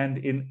 and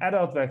in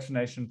adult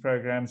vaccination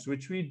programs,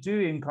 which we do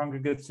in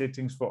congregate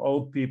settings for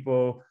old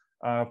people,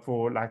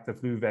 for like the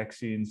flu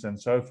vaccines and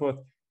so forth.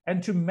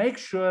 And to make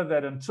sure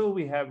that until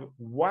we have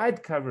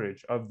wide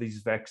coverage of these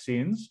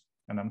vaccines,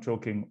 and I'm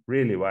talking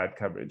really wide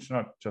coverage,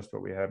 not just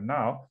what we have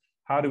now,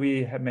 how do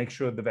we make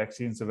sure the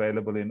vaccine's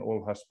available in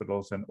all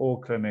hospitals and all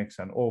clinics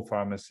and all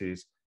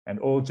pharmacies and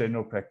all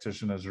general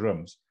practitioners'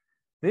 rooms?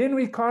 Then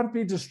we can't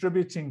be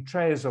distributing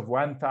trays of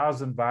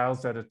 1,000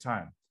 vials at a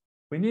time.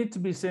 We need to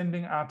be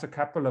sending out a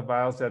couple of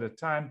vials at a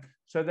time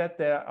so that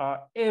they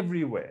are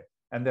everywhere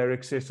and they're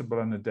accessible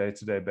on a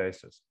day-to-day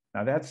basis.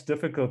 Now, that's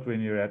difficult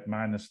when you're at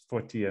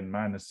 -40 and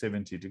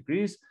 -70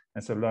 degrees.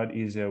 It's a lot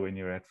easier when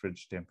you're at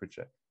fridge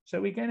temperature.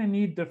 So we're going to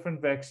need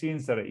different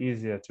vaccines that are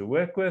easier to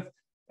work with,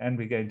 and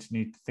we're going to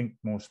need to think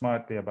more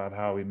smartly about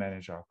how we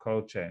manage our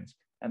cold chains.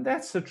 And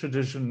that's the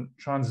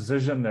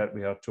transition that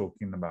we are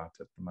talking about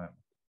at the moment.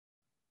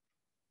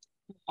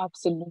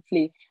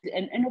 Absolutely.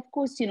 And of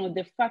course,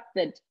 the fact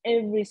that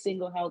every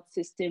single health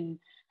system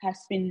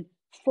has been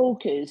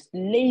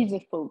laser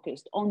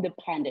focused on the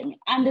pandemic,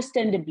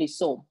 understandably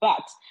so,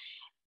 but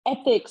at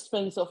the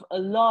expense of a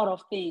lot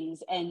of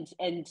things. And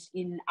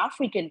in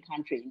African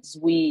countries,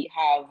 we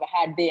have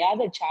had the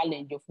other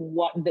challenge of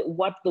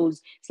what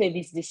those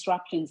service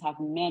disruptions have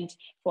meant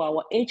for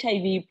our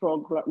HIV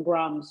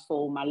programs,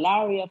 for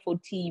malaria, for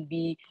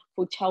TB,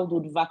 for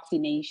childhood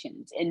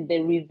vaccinations, and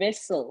the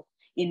reversal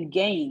in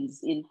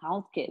gains in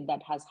healthcare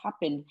that has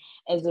happened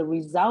as a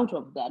result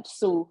of that.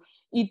 So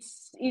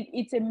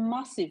it's a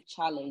massive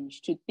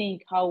challenge to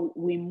think how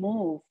we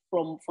move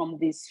from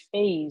this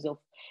phase of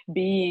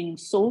being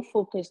so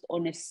focused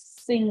on a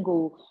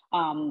single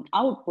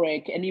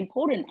outbreak, an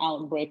important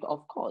outbreak,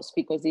 of course,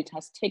 because it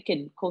has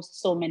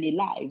cost so many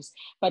lives.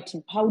 But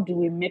how do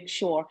we make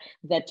sure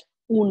that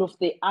all of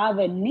the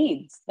other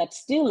needs that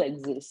still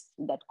exist,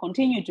 that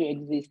continue to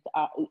exist,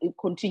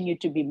 continue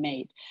to be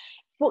made?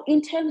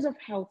 In terms of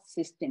health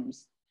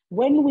systems,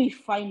 when we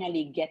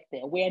finally get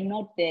there, we are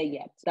not there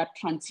yet. That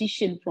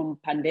transition from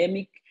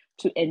pandemic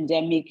to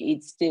endemic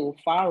is still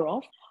far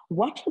off.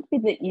 What would be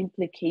the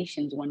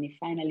implications when we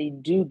finally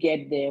do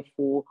get there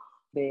for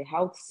the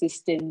health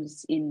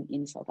systems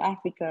in South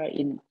Africa,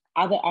 in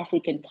other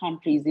African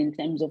countries, in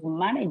terms of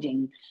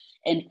managing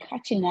and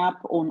catching up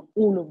on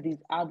all of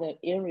these other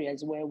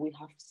areas where we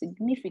have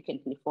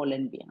significantly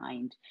fallen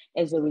behind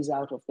as a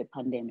result of the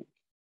pandemic?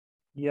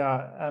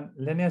 Yeah,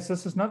 Lenias,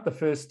 this is not the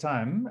first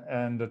time,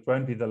 and it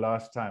won't be the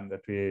last time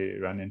that we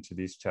run into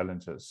these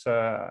challenges.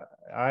 So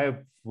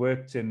I've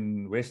worked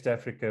in West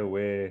Africa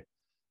where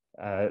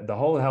the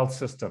whole health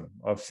system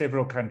of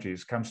several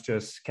countries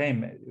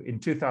came in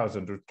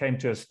 2000, it came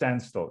to a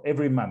standstill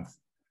every month,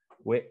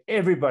 where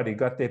everybody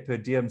got their per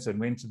diems and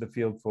went to the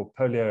field for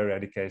polio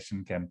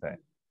eradication campaign.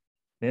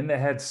 Then they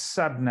had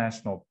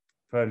subnational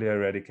polio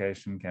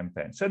eradication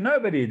campaign. So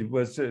nobody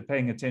was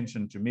paying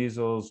attention to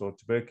measles or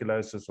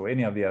tuberculosis or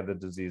any of the other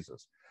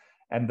diseases.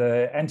 And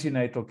the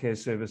antenatal care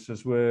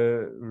services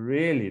were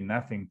really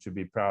nothing to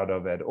be proud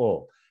of at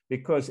all,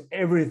 because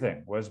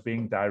everything was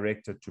being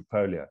directed to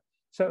polio.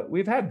 So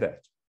we've had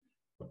that.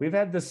 We've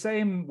had the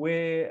same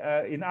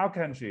where in our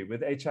country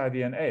with HIV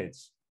and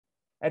AIDS.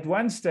 At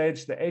one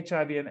stage, the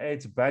HIV and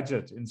AIDS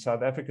budget in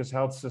South Africa's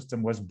health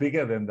system was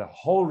bigger than the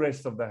whole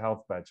rest of the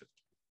health budget.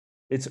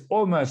 It's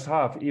almost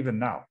half even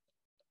now.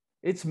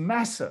 It's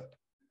massive.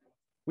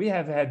 We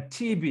have had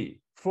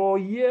TB for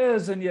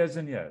years and years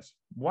and years.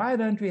 Why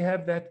don't we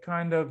have that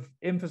kind of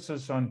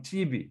emphasis on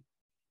TB?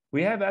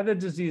 We have other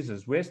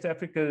diseases. West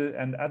Africa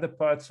and other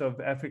parts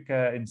of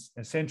Africa, in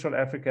Central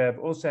Africa, have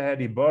also had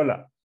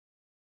Ebola.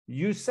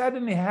 You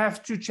suddenly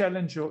have to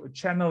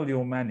channel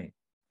your money.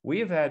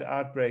 We've had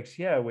outbreaks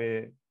here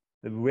where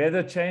the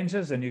weather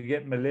changes and you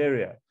get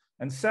malaria.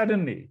 And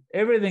suddenly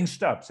everything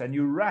stops and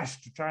you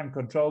rush to try and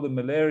control the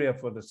malaria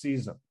for the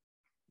season.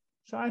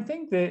 So I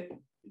think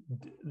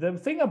the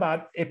thing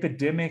about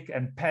epidemic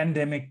and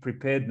pandemic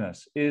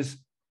preparedness is,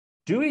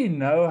 do we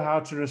know how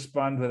to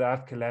respond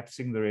without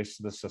collapsing the rest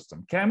of the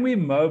system? Can we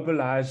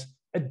mobilize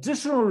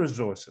additional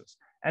resources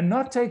and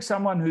not take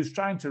someone who's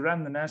trying to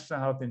run the National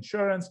Health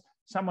Insurance,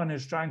 someone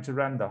who's trying to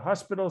run the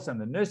hospitals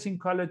and the nursing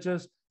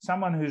colleges,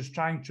 someone who's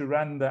trying to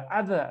run the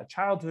other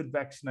childhood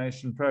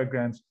vaccination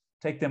programs,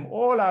 take them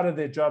all out of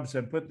their jobs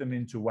and put them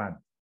into one?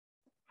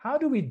 How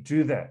do we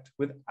do that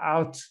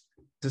without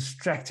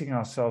distracting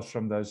ourselves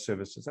from those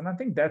services? And I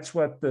think that's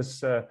what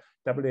this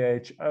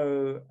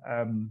WHO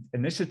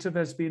initiative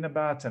has been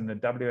about, and the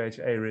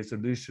WHO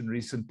resolution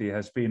recently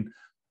has been.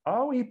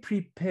 Are we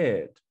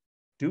prepared?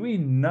 Do we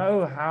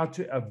know how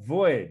to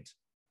avoid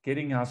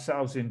getting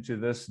ourselves into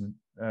this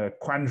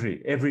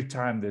quandary every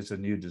time there's a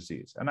new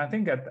disease? And I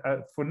think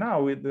for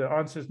now, the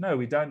answer is no,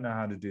 we don't know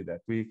how to do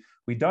that.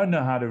 We don't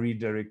know how to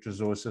redirect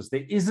resources.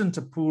 There isn't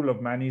a pool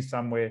of money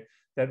somewhere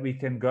that we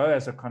can go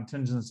as a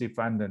contingency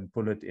fund and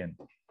pull it in.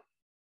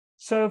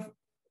 So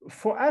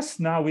for us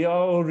now, we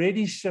are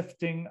already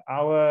shifting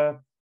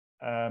our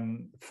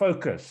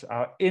focus,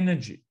 our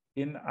energy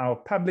in our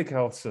public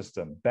health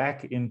system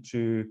back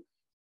into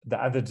the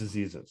other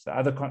diseases, the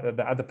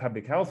other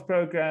public health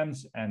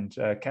programs, and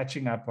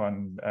catching up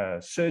on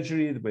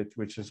surgery,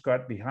 which has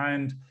got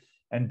behind,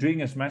 and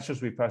doing as much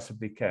as we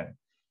possibly can.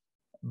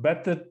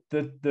 But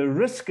the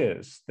risk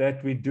is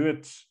that we do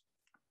it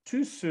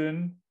too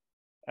soon,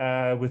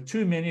 with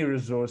too many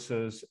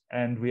resources,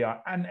 and we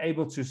are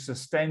unable to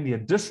sustain the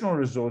additional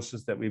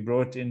resources that we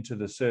brought into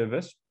the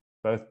service,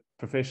 both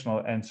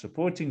professional and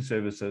supporting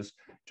services,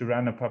 to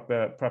run a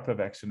proper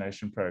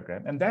vaccination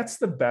program. And that's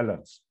the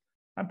balance.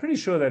 I'm pretty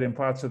sure that in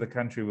parts of the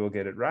country we'll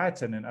get it right,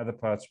 and in other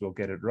parts we'll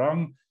get it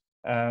wrong.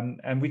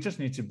 And we just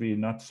need to be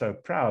not so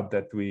proud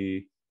that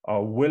we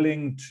are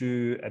willing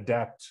to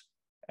adapt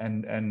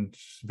and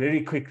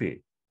very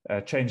quickly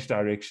change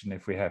direction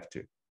if we have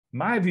to.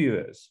 My view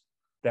is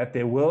that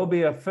there will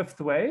be a fifth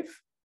wave,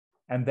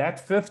 and that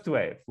fifth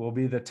wave will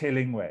be the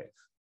telling wave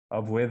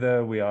of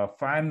whether we are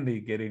finally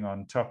getting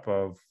on top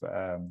of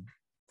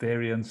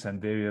variants and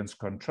variance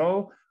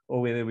control, or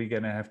whether we're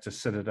going to have to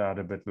sit it out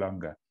a bit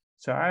longer.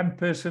 So I'm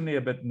personally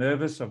a bit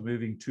nervous of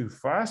moving too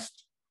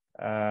fast,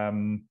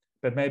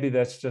 but maybe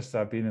that's just,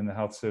 I've been in the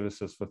health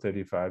services for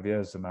 35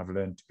 years and I've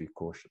learned to be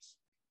cautious.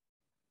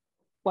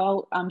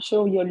 Well, I'm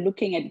sure you're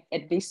looking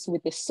at this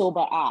with a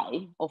sober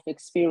eye of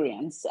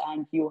experience,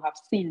 and you have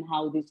seen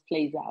how this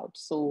plays out.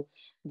 So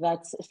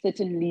that's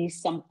certainly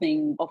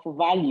something of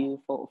value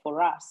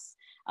for us,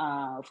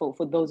 for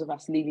those of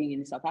us living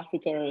in South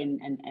Africa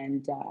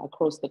and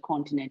across the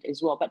continent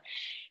as well. But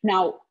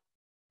now,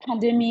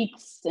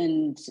 pandemics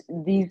and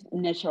these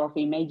nature of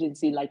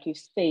emergency, like you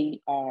say,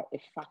 are a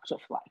fact of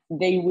life.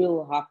 They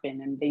will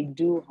happen and they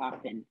do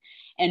happen.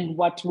 And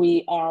what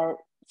we are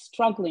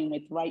struggling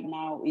with right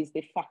now is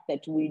the fact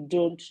that we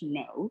don't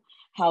know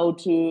how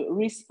to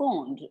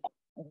respond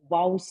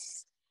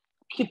whilst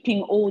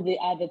keeping all the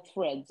other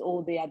threads,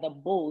 all the other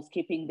balls,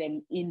 keeping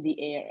them in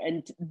the air.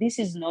 And this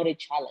is not a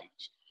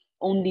challenge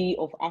only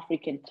of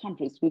African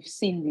countries. We've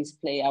seen this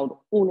play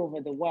out all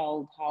over the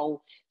world,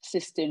 how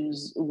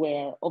systems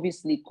were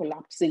obviously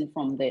collapsing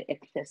from the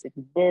excessive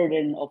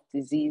burden of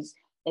disease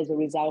as a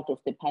result of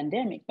the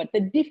pandemic, but the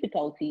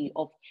difficulty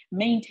of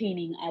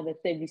maintaining other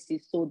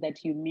services so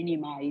that you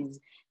minimize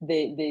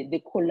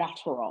the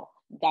collateral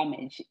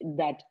damage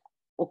that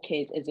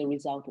occurs as a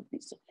result of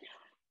this.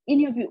 In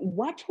your view,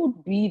 what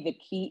would be the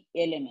key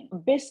element,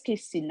 best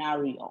case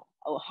scenario,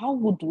 or how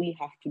would we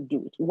have to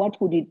do it? What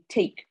would it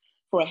take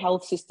for a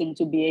health system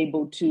to be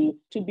able to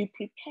be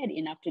prepared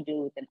enough to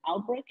deal with an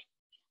outbreak,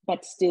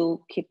 but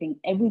still keeping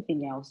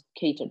everything else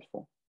catered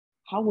for?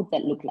 How would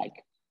that look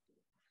like?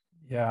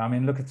 Yeah, I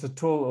mean, look, it's a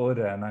tall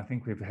order, and I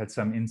think we've had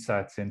some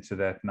insights into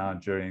that now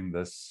during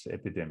this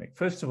epidemic.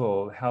 First of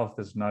all, health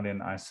is not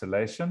in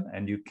isolation,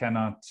 and you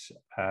cannot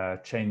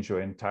change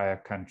your entire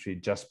country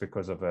just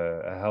because of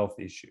a health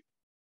issue.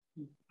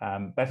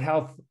 But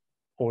health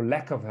or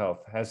lack of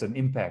health has an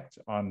impact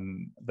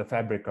on the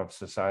fabric of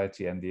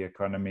society and the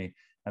economy,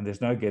 and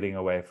there's no getting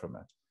away from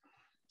it.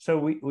 So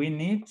we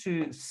need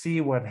to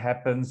see what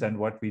happens and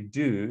what we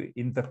do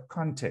in the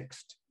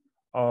context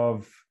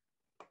of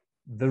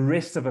the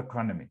rest of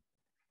economy.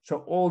 So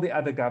all the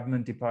other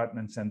government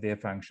departments and their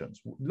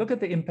functions. Look at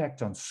the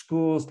impact on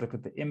schools, look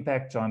at the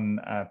impact on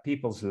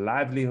people's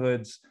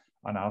livelihoods,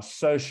 on our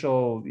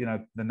social,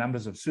 the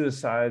numbers of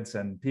suicides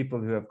and people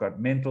who have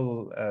got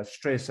mental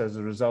stress as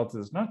a result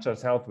of this, not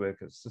just health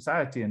workers,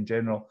 society in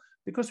general,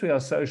 because we are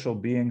social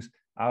beings,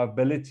 our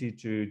ability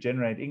to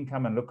generate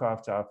income and look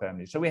after our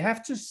families. So we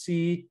have to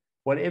see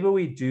whatever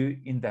we do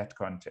in that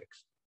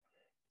context.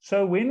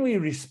 So when we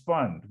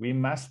respond, we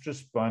must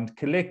respond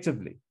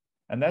collectively.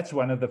 And that's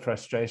one of the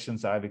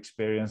frustrations I've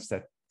experienced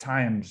at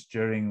times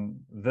during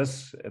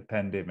this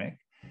pandemic,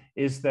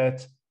 is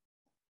that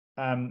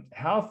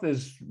health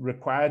is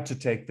required to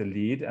take the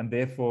lead, and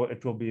therefore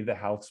it will be the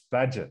health's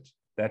budget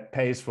that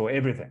pays for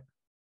everything.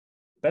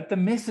 But the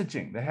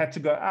messaging that had to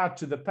go out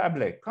to the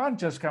public can't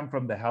just come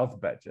from the health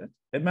budget.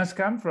 It must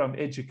come from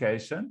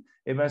education.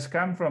 It must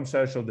come from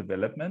social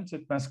development.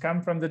 It must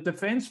come from the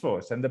defense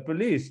force and the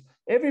police.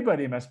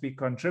 Everybody must be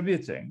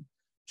contributing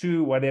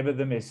to whatever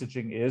the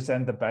messaging is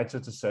and the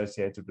budget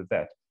associated with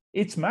that.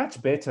 It's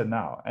much better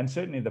now. And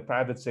certainly the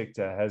private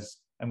sector has,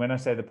 and when I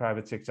say the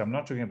private sector, I'm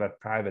not talking about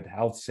private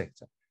health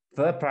sector.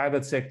 The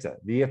private sector,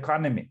 the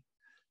economy,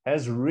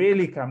 has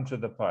really come to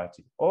the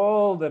party.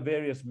 All the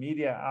various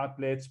media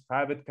outlets,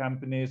 private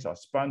companies are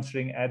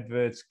sponsoring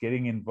adverts,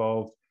 getting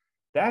involved.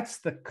 That's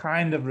the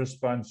kind of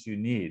response you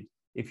need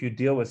if you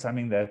deal with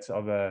something that's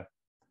of a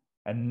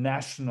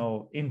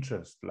national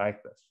interest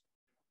like this.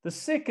 The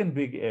second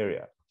big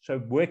area,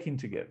 so working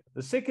together,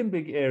 the second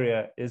big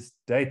area is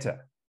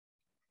data.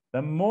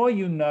 The more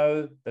you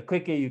know, the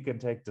quicker you can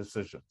take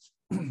decisions.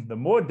 The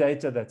more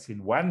data that's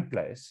in one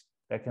place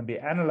that can be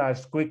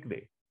analyzed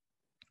quickly,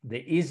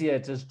 the easier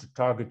it is to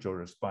target your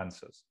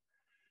responses.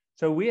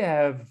 So we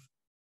have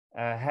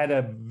had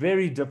a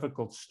very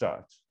difficult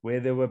start where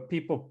there were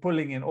people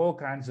pulling in all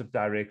kinds of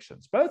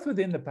directions, both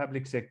within the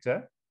public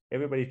sector,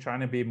 everybody trying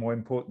to be more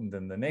important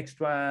than the next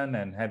one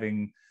and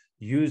having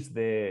used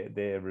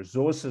their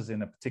resources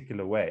in a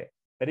particular way.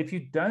 But if you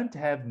don't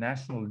have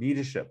national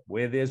leadership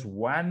where there's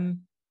one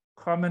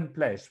common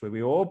place where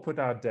we all put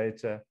our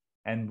data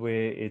and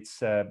where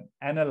it's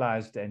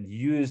analyzed and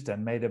used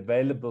and made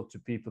available to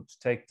people to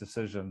take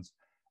decisions,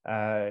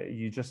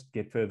 you just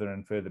get further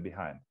and further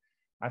behind.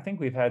 I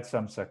think we've had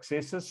some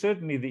successes,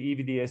 certainly the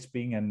EVDS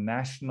being a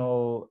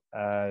national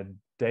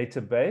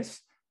database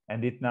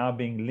and it now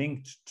being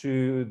linked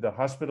to the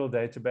hospital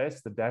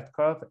database, the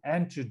DATCOV,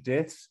 and to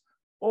deaths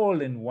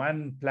all in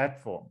one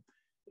platform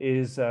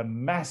is a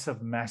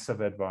massive,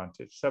 massive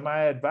advantage. So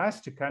my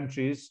advice to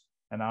countries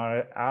and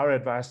our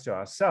advice to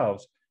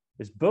ourselves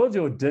is build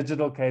your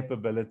digital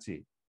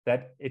capability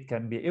that it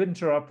can be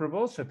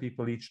interoperable so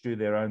people each do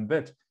their own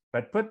bit,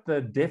 but put the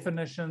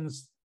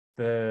definitions,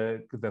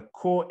 the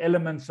core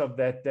elements of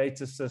that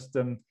data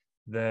system,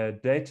 the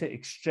data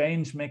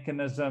exchange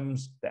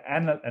mechanisms, the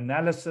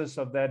analysis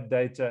of that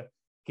data,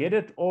 get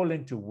it all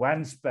into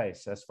one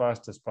space as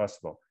fast as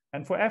possible.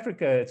 And for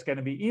Africa, it's going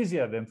to be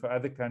easier than for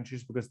other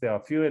countries because there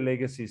are fewer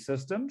legacy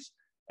systems.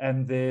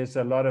 And there's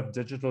a lot of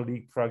digital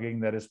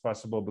leapfrogging that is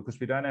possible because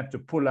we don't have to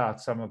pull out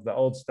some of the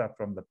old stuff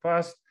from the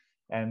past,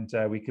 and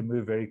we can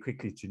move very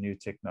quickly to new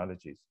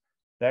technologies.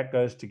 That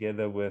goes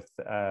together with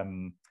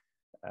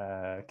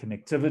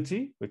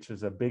connectivity, which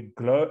is a big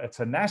it's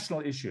a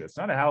national issue. It's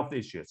not a health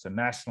issue, it's a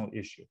national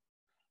issue.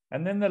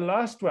 And then the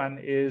last one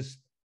is,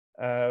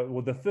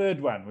 well, the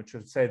third one, which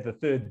would say the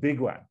third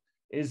big one,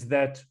 is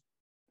that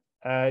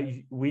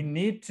we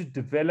need to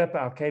develop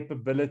our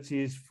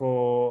capabilities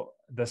for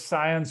the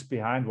science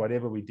behind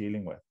whatever we're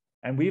dealing with.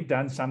 And we've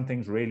done some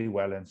things really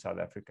well in South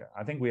Africa.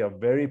 I think we are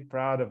very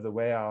proud of the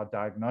way our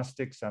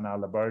diagnostics and our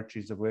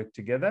laboratories have worked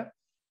together.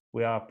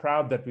 We are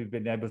proud that we've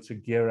been able to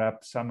gear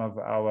up some of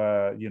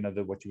our,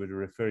 what you were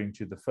referring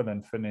to, the fill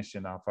and finish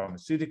in our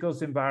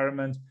pharmaceuticals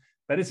environment,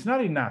 but it's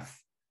not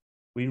enough.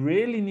 We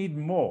really need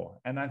more.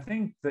 And I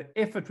think the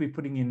effort we're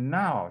putting in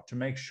now to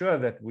make sure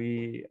that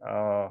we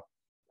are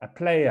a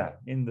player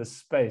in this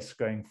space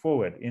going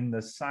forward, in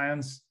the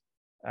science,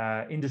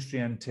 industry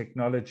and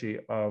technology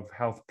of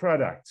health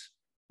products,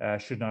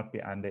 should not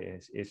be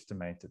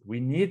underestimated.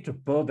 We need to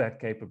build that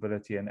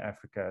capability in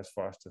Africa as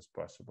fast as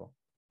possible.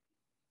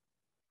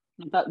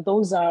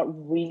 Those are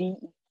really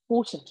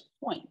important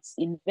points.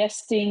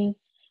 Investing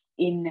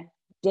in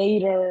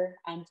data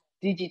and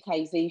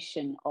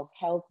digitization of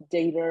health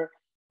data,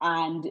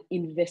 and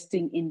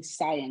investing in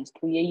science,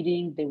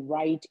 creating the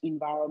right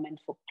environment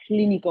for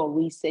clinical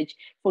research,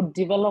 for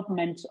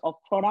development of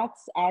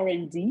products,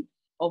 R&D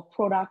of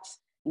products,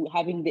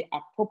 having the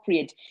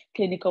appropriate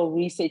clinical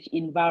research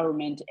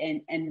environment,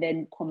 and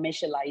then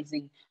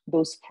commercializing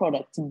those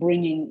products,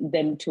 bringing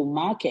them to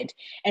market.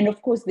 And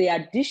of course, the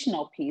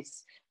additional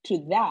piece to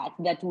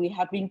that we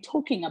have been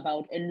talking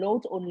about a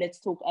lot on Let's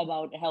Talk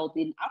About Health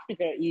in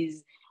Africa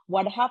is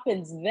what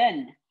happens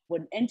then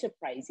when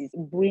enterprises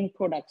bring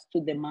products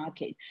to the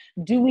market.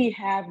 Do we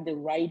have the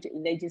right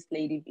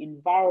legislative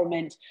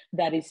environment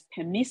that is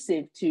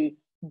permissive to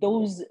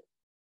those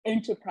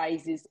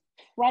enterprises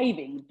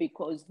thriving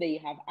because they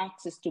have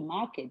access to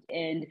market?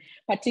 And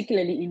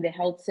particularly in the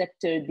health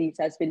sector, this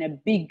has been a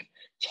big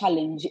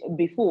challenge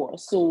before.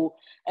 So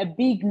a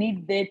big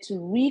need there to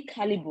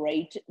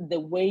recalibrate the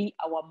way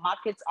our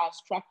markets are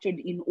structured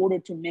in order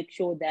to make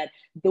sure that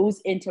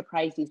those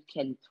enterprises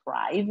can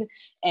thrive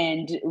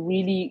and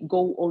really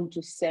go on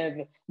to serve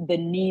the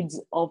needs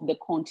of the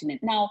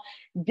continent. Now,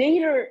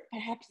 data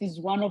perhaps is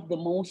one of the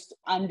most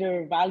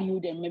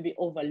undervalued and maybe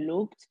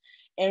overlooked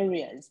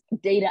areas,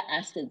 data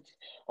assets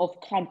of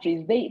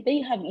countries.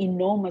 They have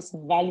enormous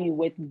value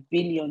worth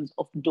billions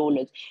of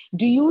dollars.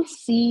 Do you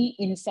see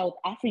in South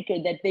Africa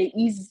that there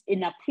is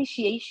an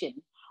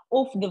appreciation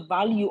of the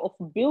value of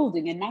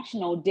building a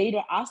national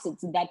data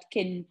assets that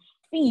can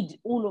feed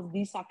all of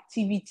these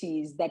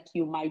activities that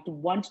you might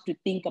want to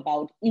think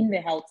about in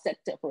the health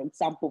sector, for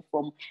example,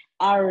 from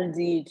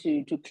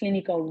R&D to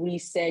clinical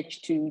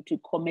research to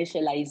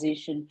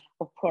commercialization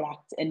of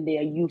products and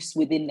their use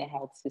within the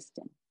health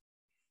system?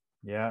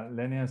 Yeah,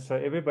 Lenias, so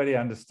everybody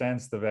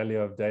understands the value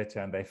of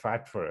data and they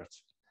fight for it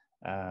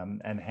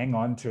and hang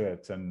on to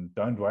it and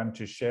don't want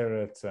to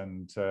share it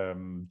and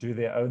do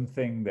their own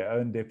thing, their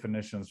own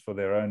definitions for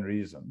their own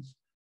reasons.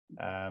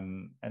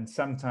 And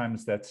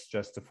sometimes that's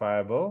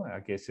justifiable,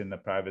 I guess, in the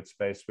private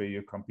space where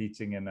you're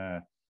competing in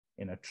a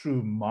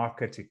true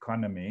market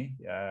economy.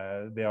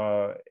 There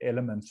are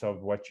elements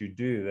of what you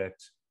do that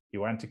you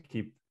want to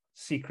keep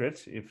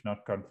secret, if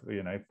not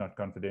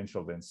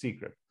confidential, then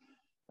secret.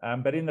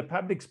 But in the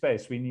public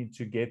space, we need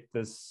to get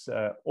this,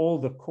 all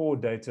the core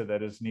data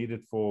that is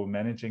needed for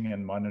managing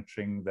and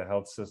monitoring the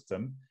health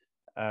system.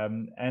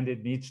 And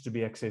it needs to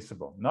be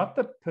accessible, not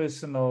the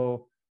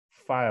personal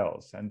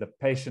files and the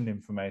patient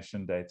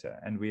information data.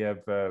 And we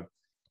have,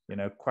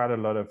 quite a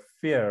lot of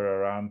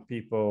fear around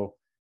people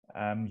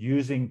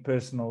using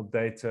personal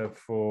data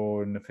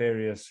for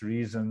nefarious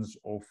reasons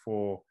or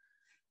for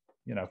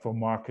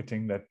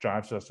marketing that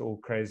drives us all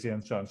crazy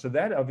and so on. So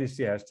that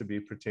obviously has to be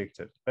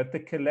protected. But the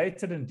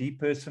collated and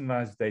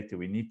depersonalized data,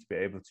 we need to be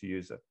able to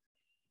use it.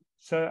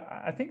 So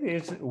I think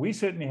we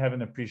certainly have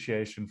an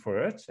appreciation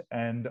for it.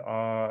 And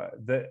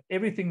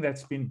everything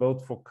that's been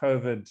built for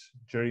COVID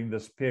during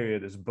this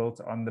period is built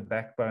on the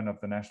backbone of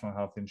the National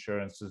Health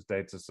Insurance's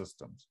data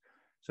systems.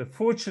 So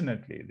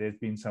fortunately, there's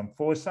been some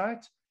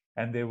foresight,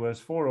 and there was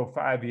 4 or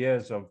 5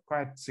 years of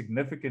quite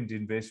significant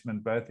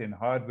investment, both in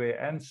hardware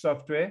and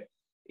software,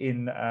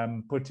 in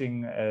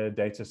putting a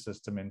data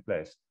system in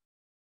place.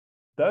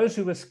 Those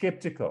who were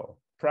skeptical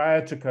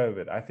prior to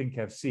COVID, I think,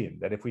 have seen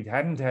that if we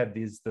hadn't had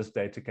this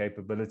data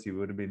capability, we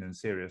would have been in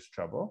serious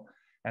trouble.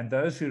 And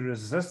those who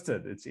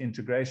resisted its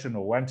integration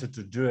or wanted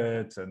to do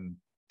it and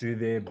do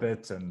their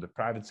bit, and the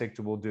private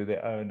sector will do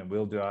their own and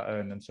we'll do our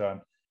own and so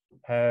on,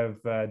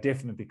 have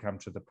definitely come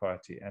to the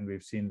party. And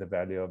we've seen the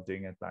value of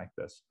doing it like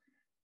this.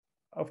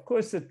 Of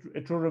course,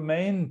 it will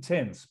remain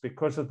tense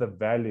because of the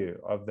value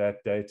of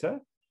that data.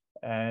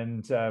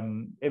 And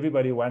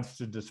everybody wants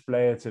to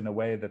display it in a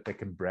way that they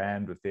can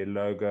brand with their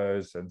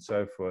logos and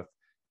so forth.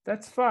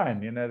 That's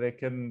fine, they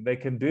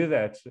can do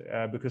that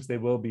because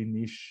there will be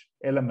niche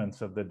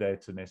elements of the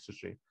data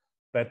necessary.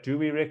 But do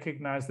we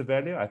recognize the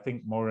value? I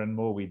think more and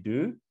more we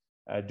do.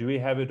 Do we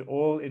have it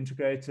all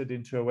integrated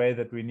into a way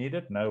that we need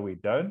it? No, we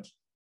don't.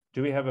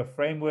 Do we have a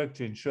framework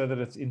to ensure that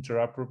it's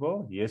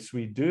interoperable? Yes,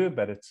 we do,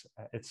 but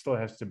it still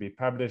has to be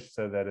published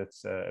so that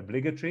it's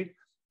obligatory.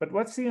 But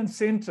what's the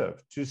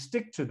incentive to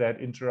stick to that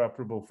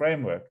interoperable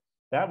framework?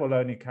 That will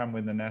only come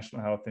when the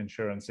National Health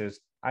Insurance says,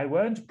 I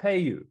won't pay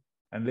you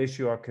unless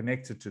you are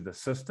connected to the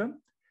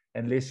system.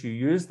 unless you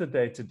use the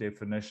data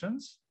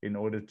definitions in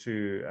order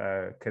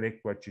to correct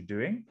what you're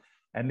doing,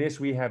 unless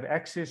we have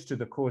access to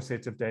the core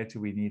set of data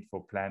we need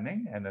for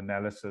planning and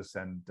analysis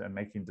and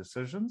making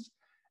decisions,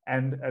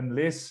 and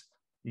unless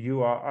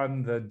you are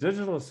on the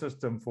digital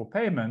system for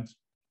payment,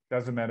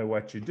 doesn't matter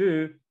what you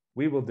do,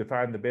 we will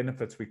define the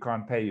benefits. We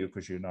can't pay you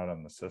because you're not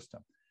on the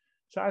system.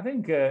 So I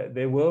think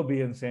there will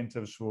be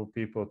incentives for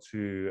people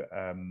to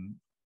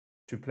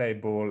play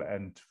ball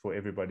and for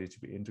everybody to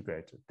be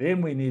integrated.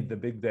 Then we need the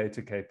big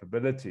data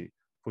capability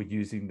for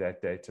using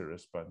that data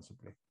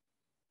responsibly.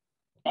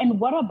 And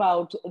what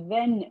about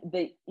then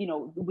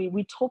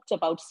we talked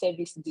about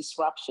service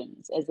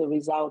disruptions as a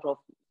result of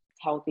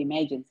health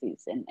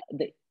emergencies and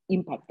the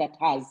impact that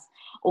has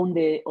on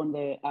the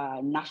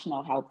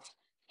national health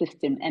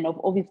system. And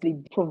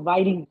obviously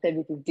providing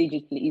services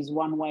digitally is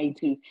one way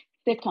to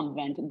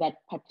circumvent that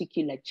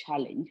particular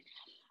challenge.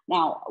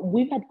 Now,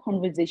 we've had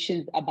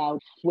conversations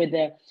about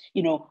whether,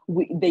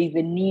 there's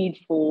a need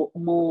for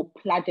more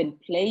plug and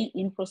play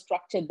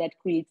infrastructure that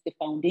creates the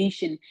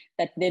foundation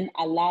that then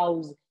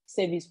allows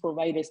service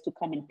providers to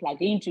come and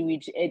plug into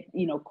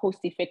it, cost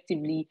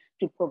effectively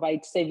to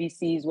provide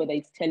services, whether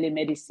it's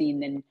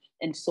telemedicine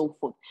and so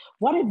forth.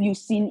 What have you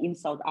seen in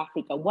South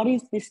Africa? What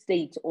is the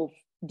state of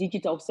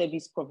digital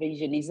service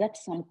provision? Is that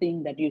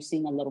something that you're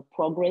seeing a lot of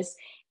progress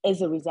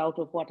as a result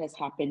of what has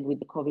happened with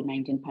the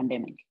COVID-19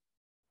 pandemic?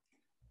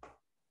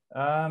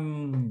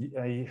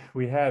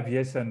 We have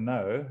yes and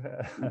no.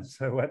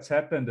 So what's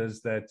happened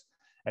is that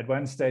at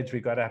one stage we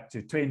got up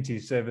to 20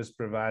 service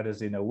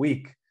providers in a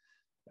week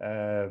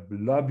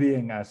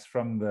lobbying us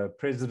from the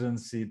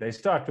presidency. They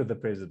start with the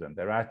president.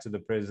 They write to the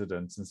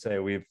president and say,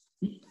 we've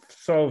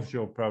solved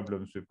your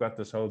problems. We've got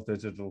this whole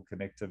digital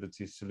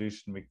connectivity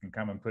solution. We can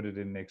come and put it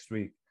in next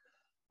week.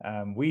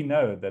 We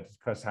know that it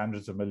costs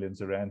hundreds of millions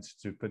of rands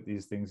to put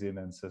these things in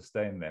and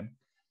sustain them.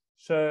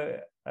 So,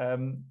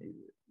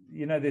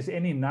 there's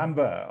any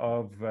number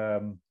of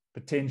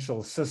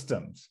potential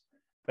systems.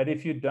 But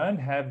if you don't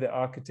have the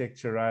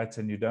architecture right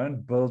and you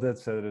don't build it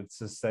so that it's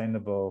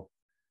sustainable,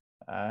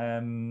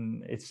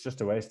 it's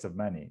just a waste of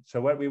money. So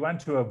what we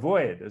want to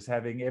avoid is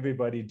having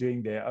everybody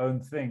doing their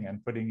own thing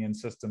and putting in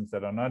systems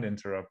that are not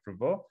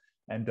interoperable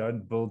and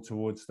don't build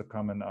towards the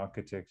common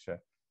architecture.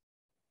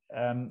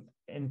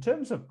 In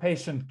terms of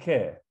patient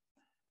care,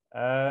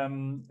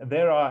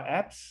 there are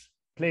apps,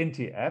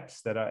 plenty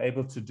apps that are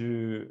able to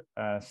do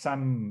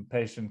some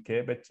patient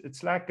care, but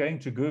it's like going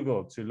to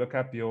Google to look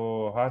up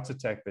your heart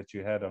attack that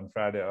you had on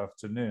Friday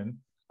afternoon,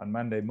 on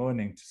Monday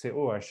morning, to say,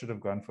 oh, I should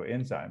have gone for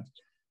enzymes.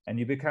 And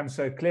you become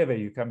so clever,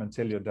 you come and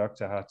tell your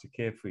doctor how to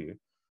care for you.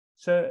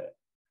 So,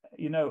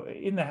 in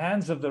the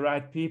hands of the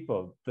right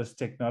people, this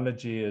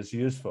technology is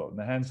useful. In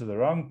the hands of the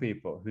wrong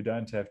people who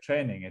don't have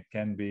training, it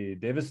can be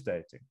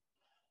devastating.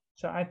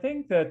 So I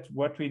think that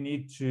what we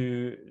need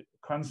to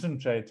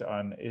concentrate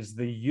on is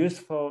the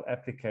useful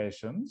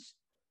applications,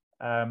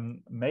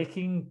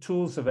 making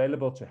tools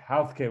available to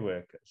healthcare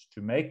workers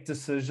to make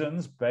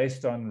decisions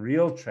based on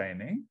real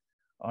training,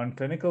 on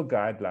clinical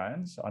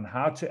guidelines, on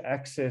how to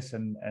access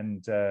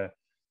and to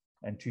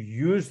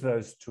use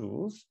those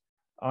tools.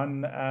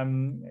 On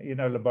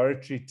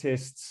laboratory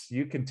tests,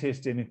 you can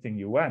test anything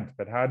you want,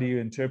 but how do you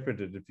interpret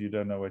it if you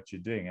don't know what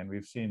you're doing? And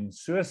we've seen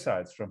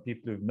suicides from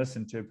people who've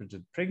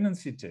misinterpreted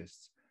pregnancy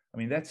tests. I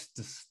mean, that's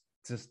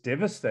just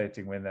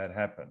devastating when that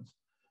happens.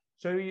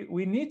 So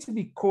we need to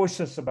be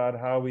cautious about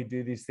how we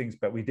do these things,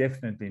 but we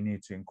definitely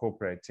need to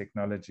incorporate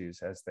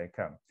technologies as they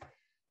come.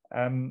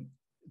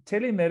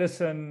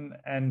 Telemedicine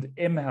and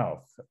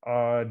mHealth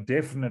are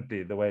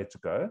definitely the way to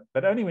go,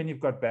 but only when you've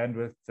got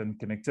bandwidth and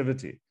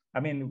connectivity. I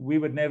mean, we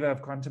would never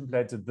have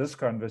contemplated this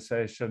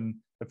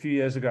conversation. A few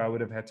years ago, I would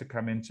have had to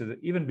come into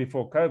even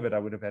before COVID, I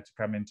would have had to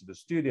come into the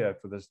studio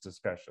for this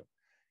discussion.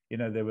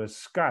 There was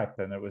Skype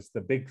and it was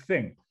the big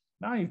thing.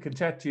 Now you can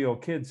chat to your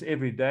kids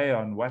every day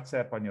on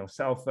WhatsApp on your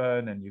cell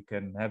phone, and you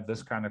can have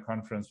this kind of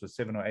conference with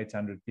 700 or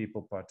 800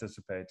 people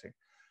participating.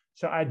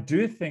 So I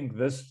do think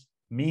this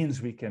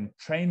means we can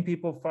train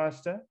people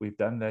faster. We've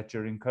done that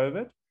during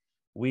COVID.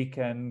 We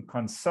can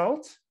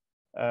consult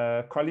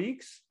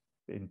colleagues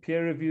in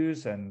peer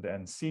reviews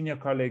and senior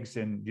colleagues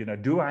in,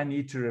 do I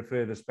need to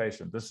refer this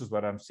patient? This is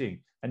what I'm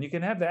seeing. And you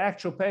can have the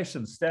actual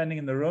patient standing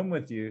in the room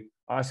with you,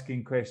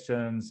 asking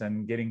questions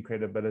and getting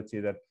credibility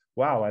that,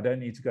 wow, I don't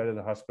need to go to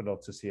the hospital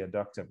to see a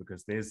doctor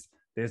because there's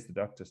the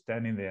doctor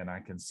standing there and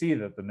I can see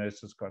that the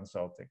nurse is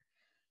consulting.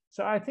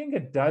 So I think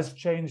it does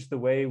change the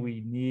way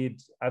we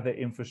need other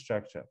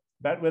infrastructure.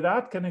 But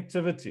without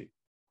connectivity,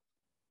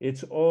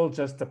 it's all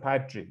just a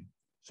pipe dream.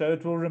 So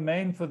it will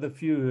remain for the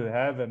few who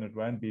have, and it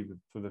won't be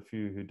for the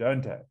few who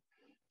don't have.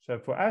 So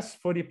for us,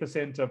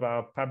 40% of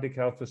our public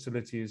health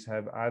facilities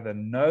have either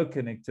no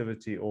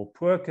connectivity or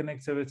poor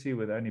connectivity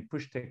with only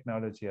push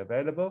technology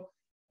available.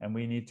 And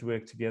we need to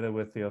work together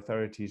with the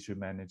authorities who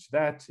manage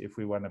that if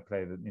we want to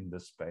play in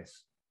this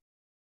space.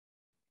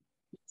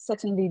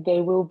 Certainly,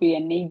 there will be a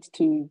need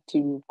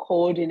to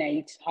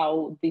coordinate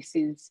how this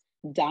is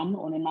done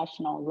on a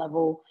national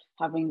level,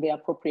 having the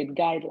appropriate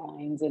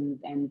guidelines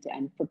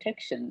and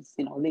protections,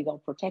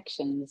 legal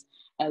protections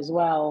as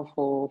well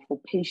for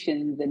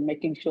patients, and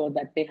making sure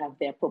that they have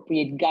the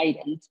appropriate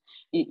guidance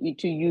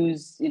to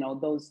use,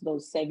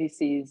 those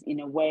services in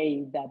a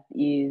way that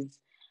is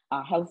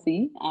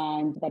healthy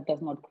and that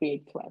does not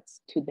create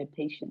threats to the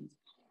patients.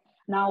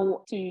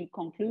 Now, to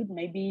conclude,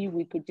 maybe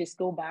we could just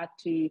go back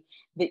to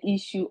the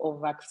issue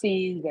of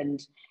vaccines and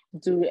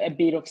do a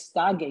bit of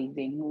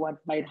stargazing, what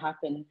might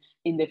happen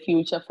in the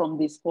future from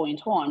this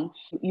point on.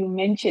 You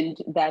mentioned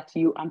that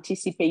you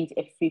anticipate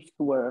a fifth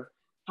wave.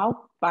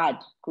 How bad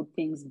could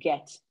things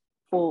get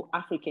for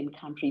African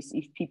countries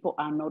if people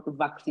are not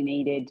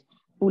vaccinated,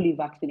 fully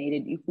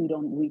vaccinated, if we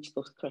don't reach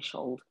those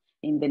thresholds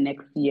in the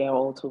next year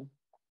or two?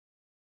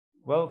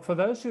 Well, for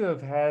those who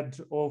have had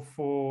all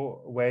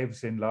four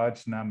waves in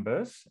large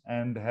numbers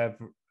and have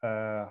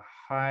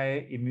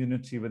high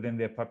immunity within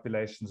their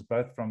populations,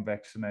 both from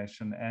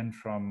vaccination and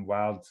from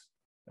wild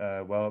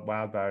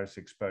virus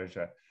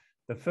exposure,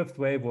 the fifth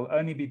wave will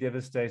only be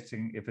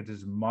devastating if it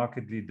is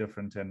markedly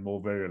different and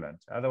more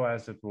virulent.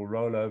 Otherwise, it will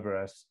roll over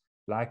us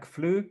like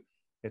flu.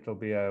 It'll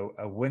be a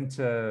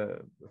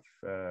winter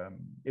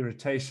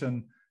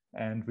irritation,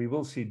 and we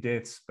will see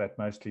deaths, but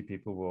mostly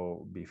people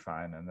will be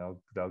fine and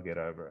they'll get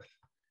over it.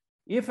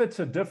 If it's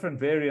a different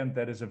variant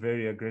that is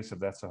very aggressive,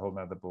 that's a whole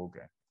nother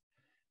ballgame.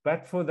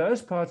 But for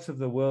those parts of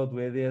the world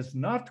where there's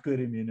not good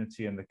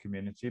immunity in the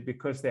community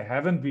because there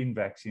haven't been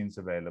vaccines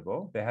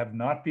available, there have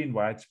not been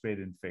widespread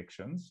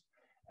infections,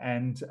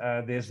 and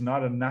there's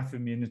not enough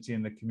immunity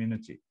in the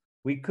community,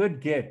 we could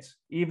get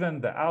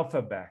even the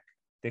alpha back.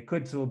 There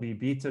could still be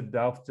beta,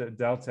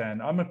 delta,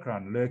 and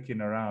Omicron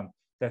lurking around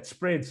that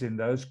spreads in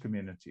those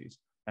communities,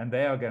 and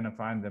they are going to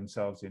find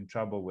themselves in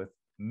trouble with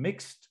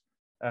mixed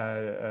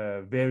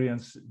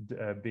variants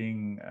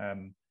being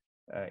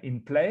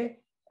in play,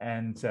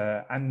 and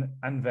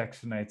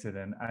unvaccinated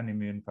and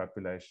unimmune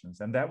populations.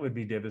 And that would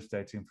be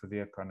devastating for the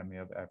economy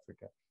of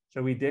Africa.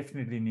 So we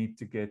definitely need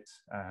to get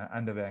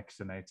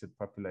under-vaccinated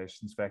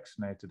populations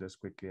vaccinated as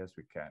quickly as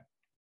we can.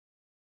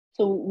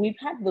 So we've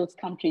had those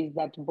countries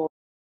that bought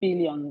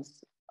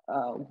billions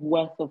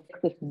worth of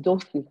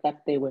doses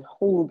that they were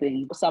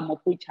holding, some of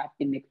which have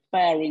been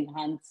expiring,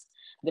 hence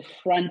the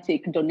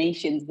frantic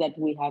donations that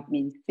we have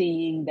been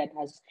seeing that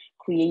has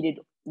created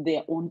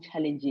their own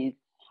challenges.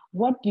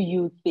 What do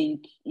you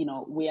think,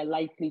 we are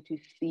likely to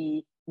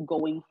see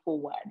going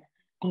forward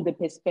from the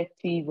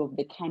perspective of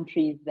the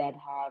countries that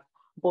have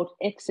bought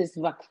excess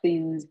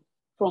vaccines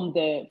from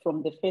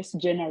the first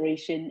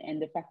generation,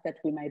 and the fact that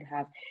we might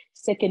have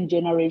second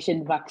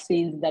generation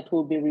vaccines that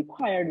will be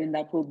required and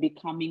that will be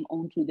coming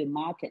onto the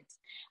markets?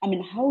 I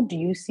mean, how do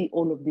you see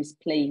all of this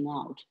playing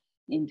out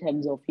in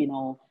terms of,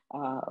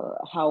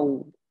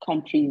 how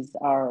countries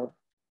are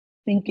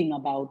thinking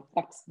about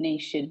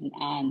vaccination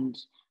and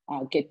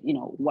get,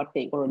 what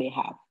they already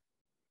have?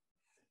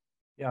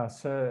 Yeah,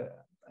 so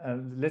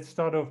let's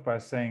start off by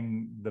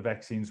saying the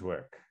vaccines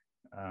work.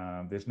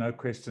 There's no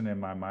question in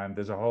my mind.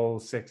 There's a whole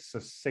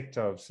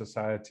sector of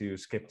society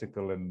who's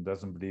skeptical and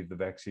doesn't believe the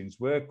vaccines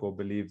work, or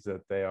believes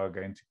that they are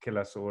going to kill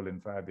us all in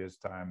 5 years'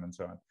 time and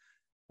so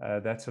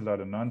on. That's a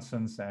lot of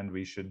nonsense, and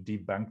we should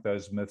debunk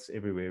those myths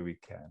everywhere we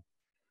can.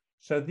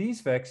 So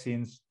these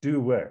vaccines do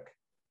work.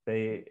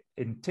 They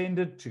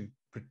intended to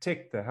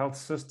protect the health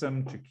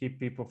system, to keep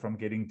people from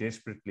getting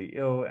desperately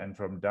ill and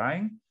from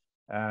dying.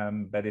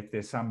 But if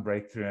there's some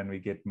breakthrough and we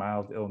get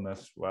mild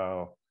illness,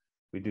 well,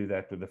 we do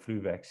that with the flu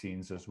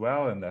vaccines as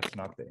well, and that's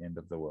not the end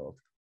of the world.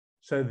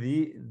 So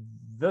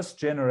this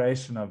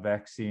generation of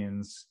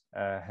vaccines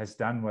has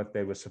done what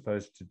they were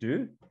supposed to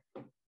do,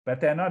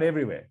 but they're not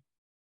everywhere.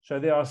 So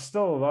there are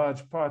still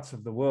large parts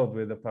of the world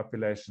where the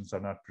populations are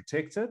not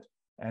protected,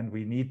 and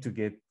we need to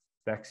get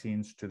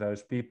vaccines to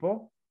those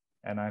people.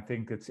 And I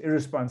think it's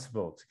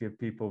irresponsible to give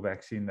people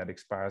vaccine that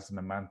expires in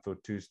a month or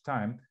two's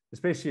time,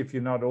 especially if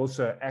you're not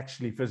also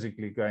actually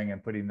physically going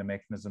and putting the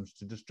mechanisms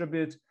to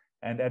distribute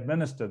and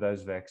administer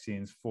those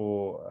vaccines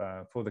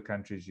for the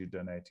countries you're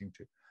donating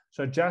to.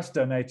 So just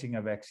donating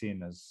a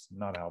vaccine is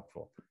not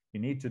helpful.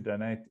 You need to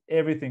donate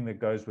everything that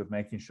goes with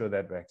making sure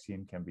that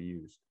vaccine can be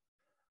used.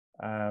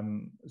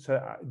 So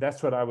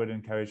that's what I would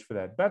encourage for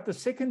that. But the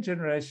second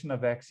generation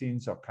of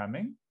vaccines are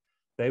coming.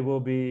 They will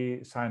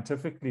be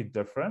scientifically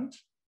different.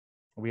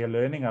 We are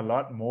learning a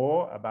lot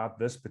more about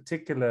this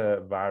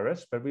particular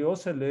virus, but we're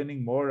also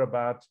learning more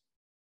about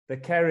the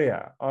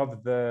carrier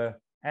of the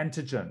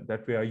antigen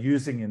that we are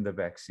using in the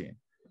vaccine.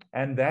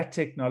 And that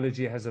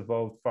technology has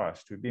evolved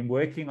fast. We've been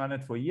working on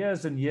it for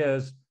years and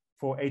years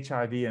for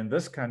HIV in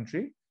this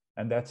country.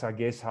 And that's, I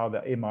guess, how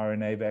the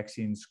mRNA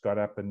vaccines got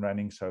up and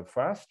running so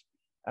fast.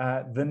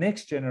 The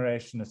next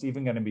generation is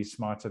even going to be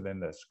smarter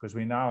than this, because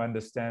we now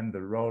understand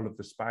the role of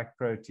the spike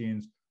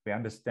proteins. We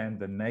understand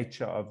the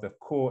nature of the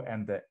core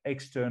and the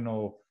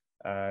external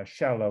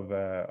shell of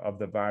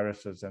the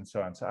viruses and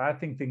so on. So I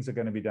think things are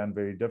going to be done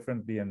very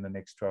differently in the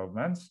next 12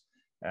 months.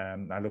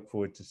 I look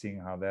forward to seeing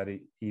how that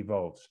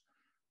evolves.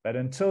 But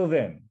until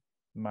then,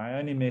 my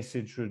only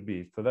message would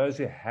be, for those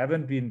who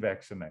haven't been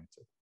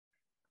vaccinated,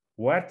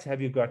 what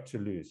have you got to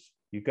lose?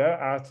 You go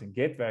out and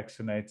get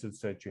vaccinated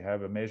so that you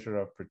have a measure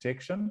of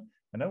protection,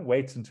 and don't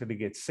wait until you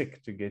get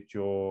sick to get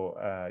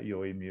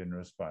your immune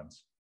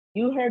response.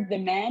 You heard the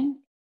man.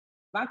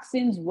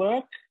 Vaccines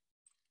work.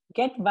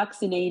 Get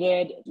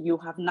vaccinated. You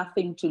have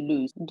nothing to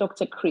lose.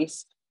 Dr.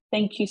 Chris,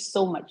 thank you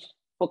so much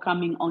for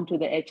coming onto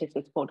the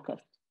HSS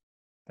podcast.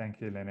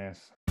 Thank you, Lenias.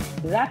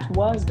 That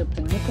was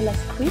Dr.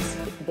 Nicholas Chris,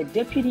 the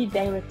Deputy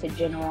Director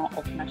General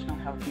of National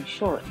Health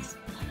Insurance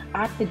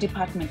at the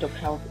Department of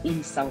Health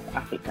in South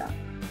Africa.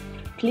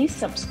 Please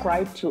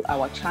subscribe to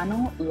our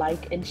channel,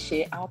 like and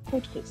share our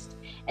podcast,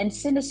 and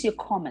send us your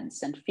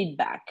comments and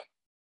feedback.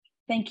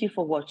 Thank you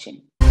for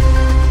watching.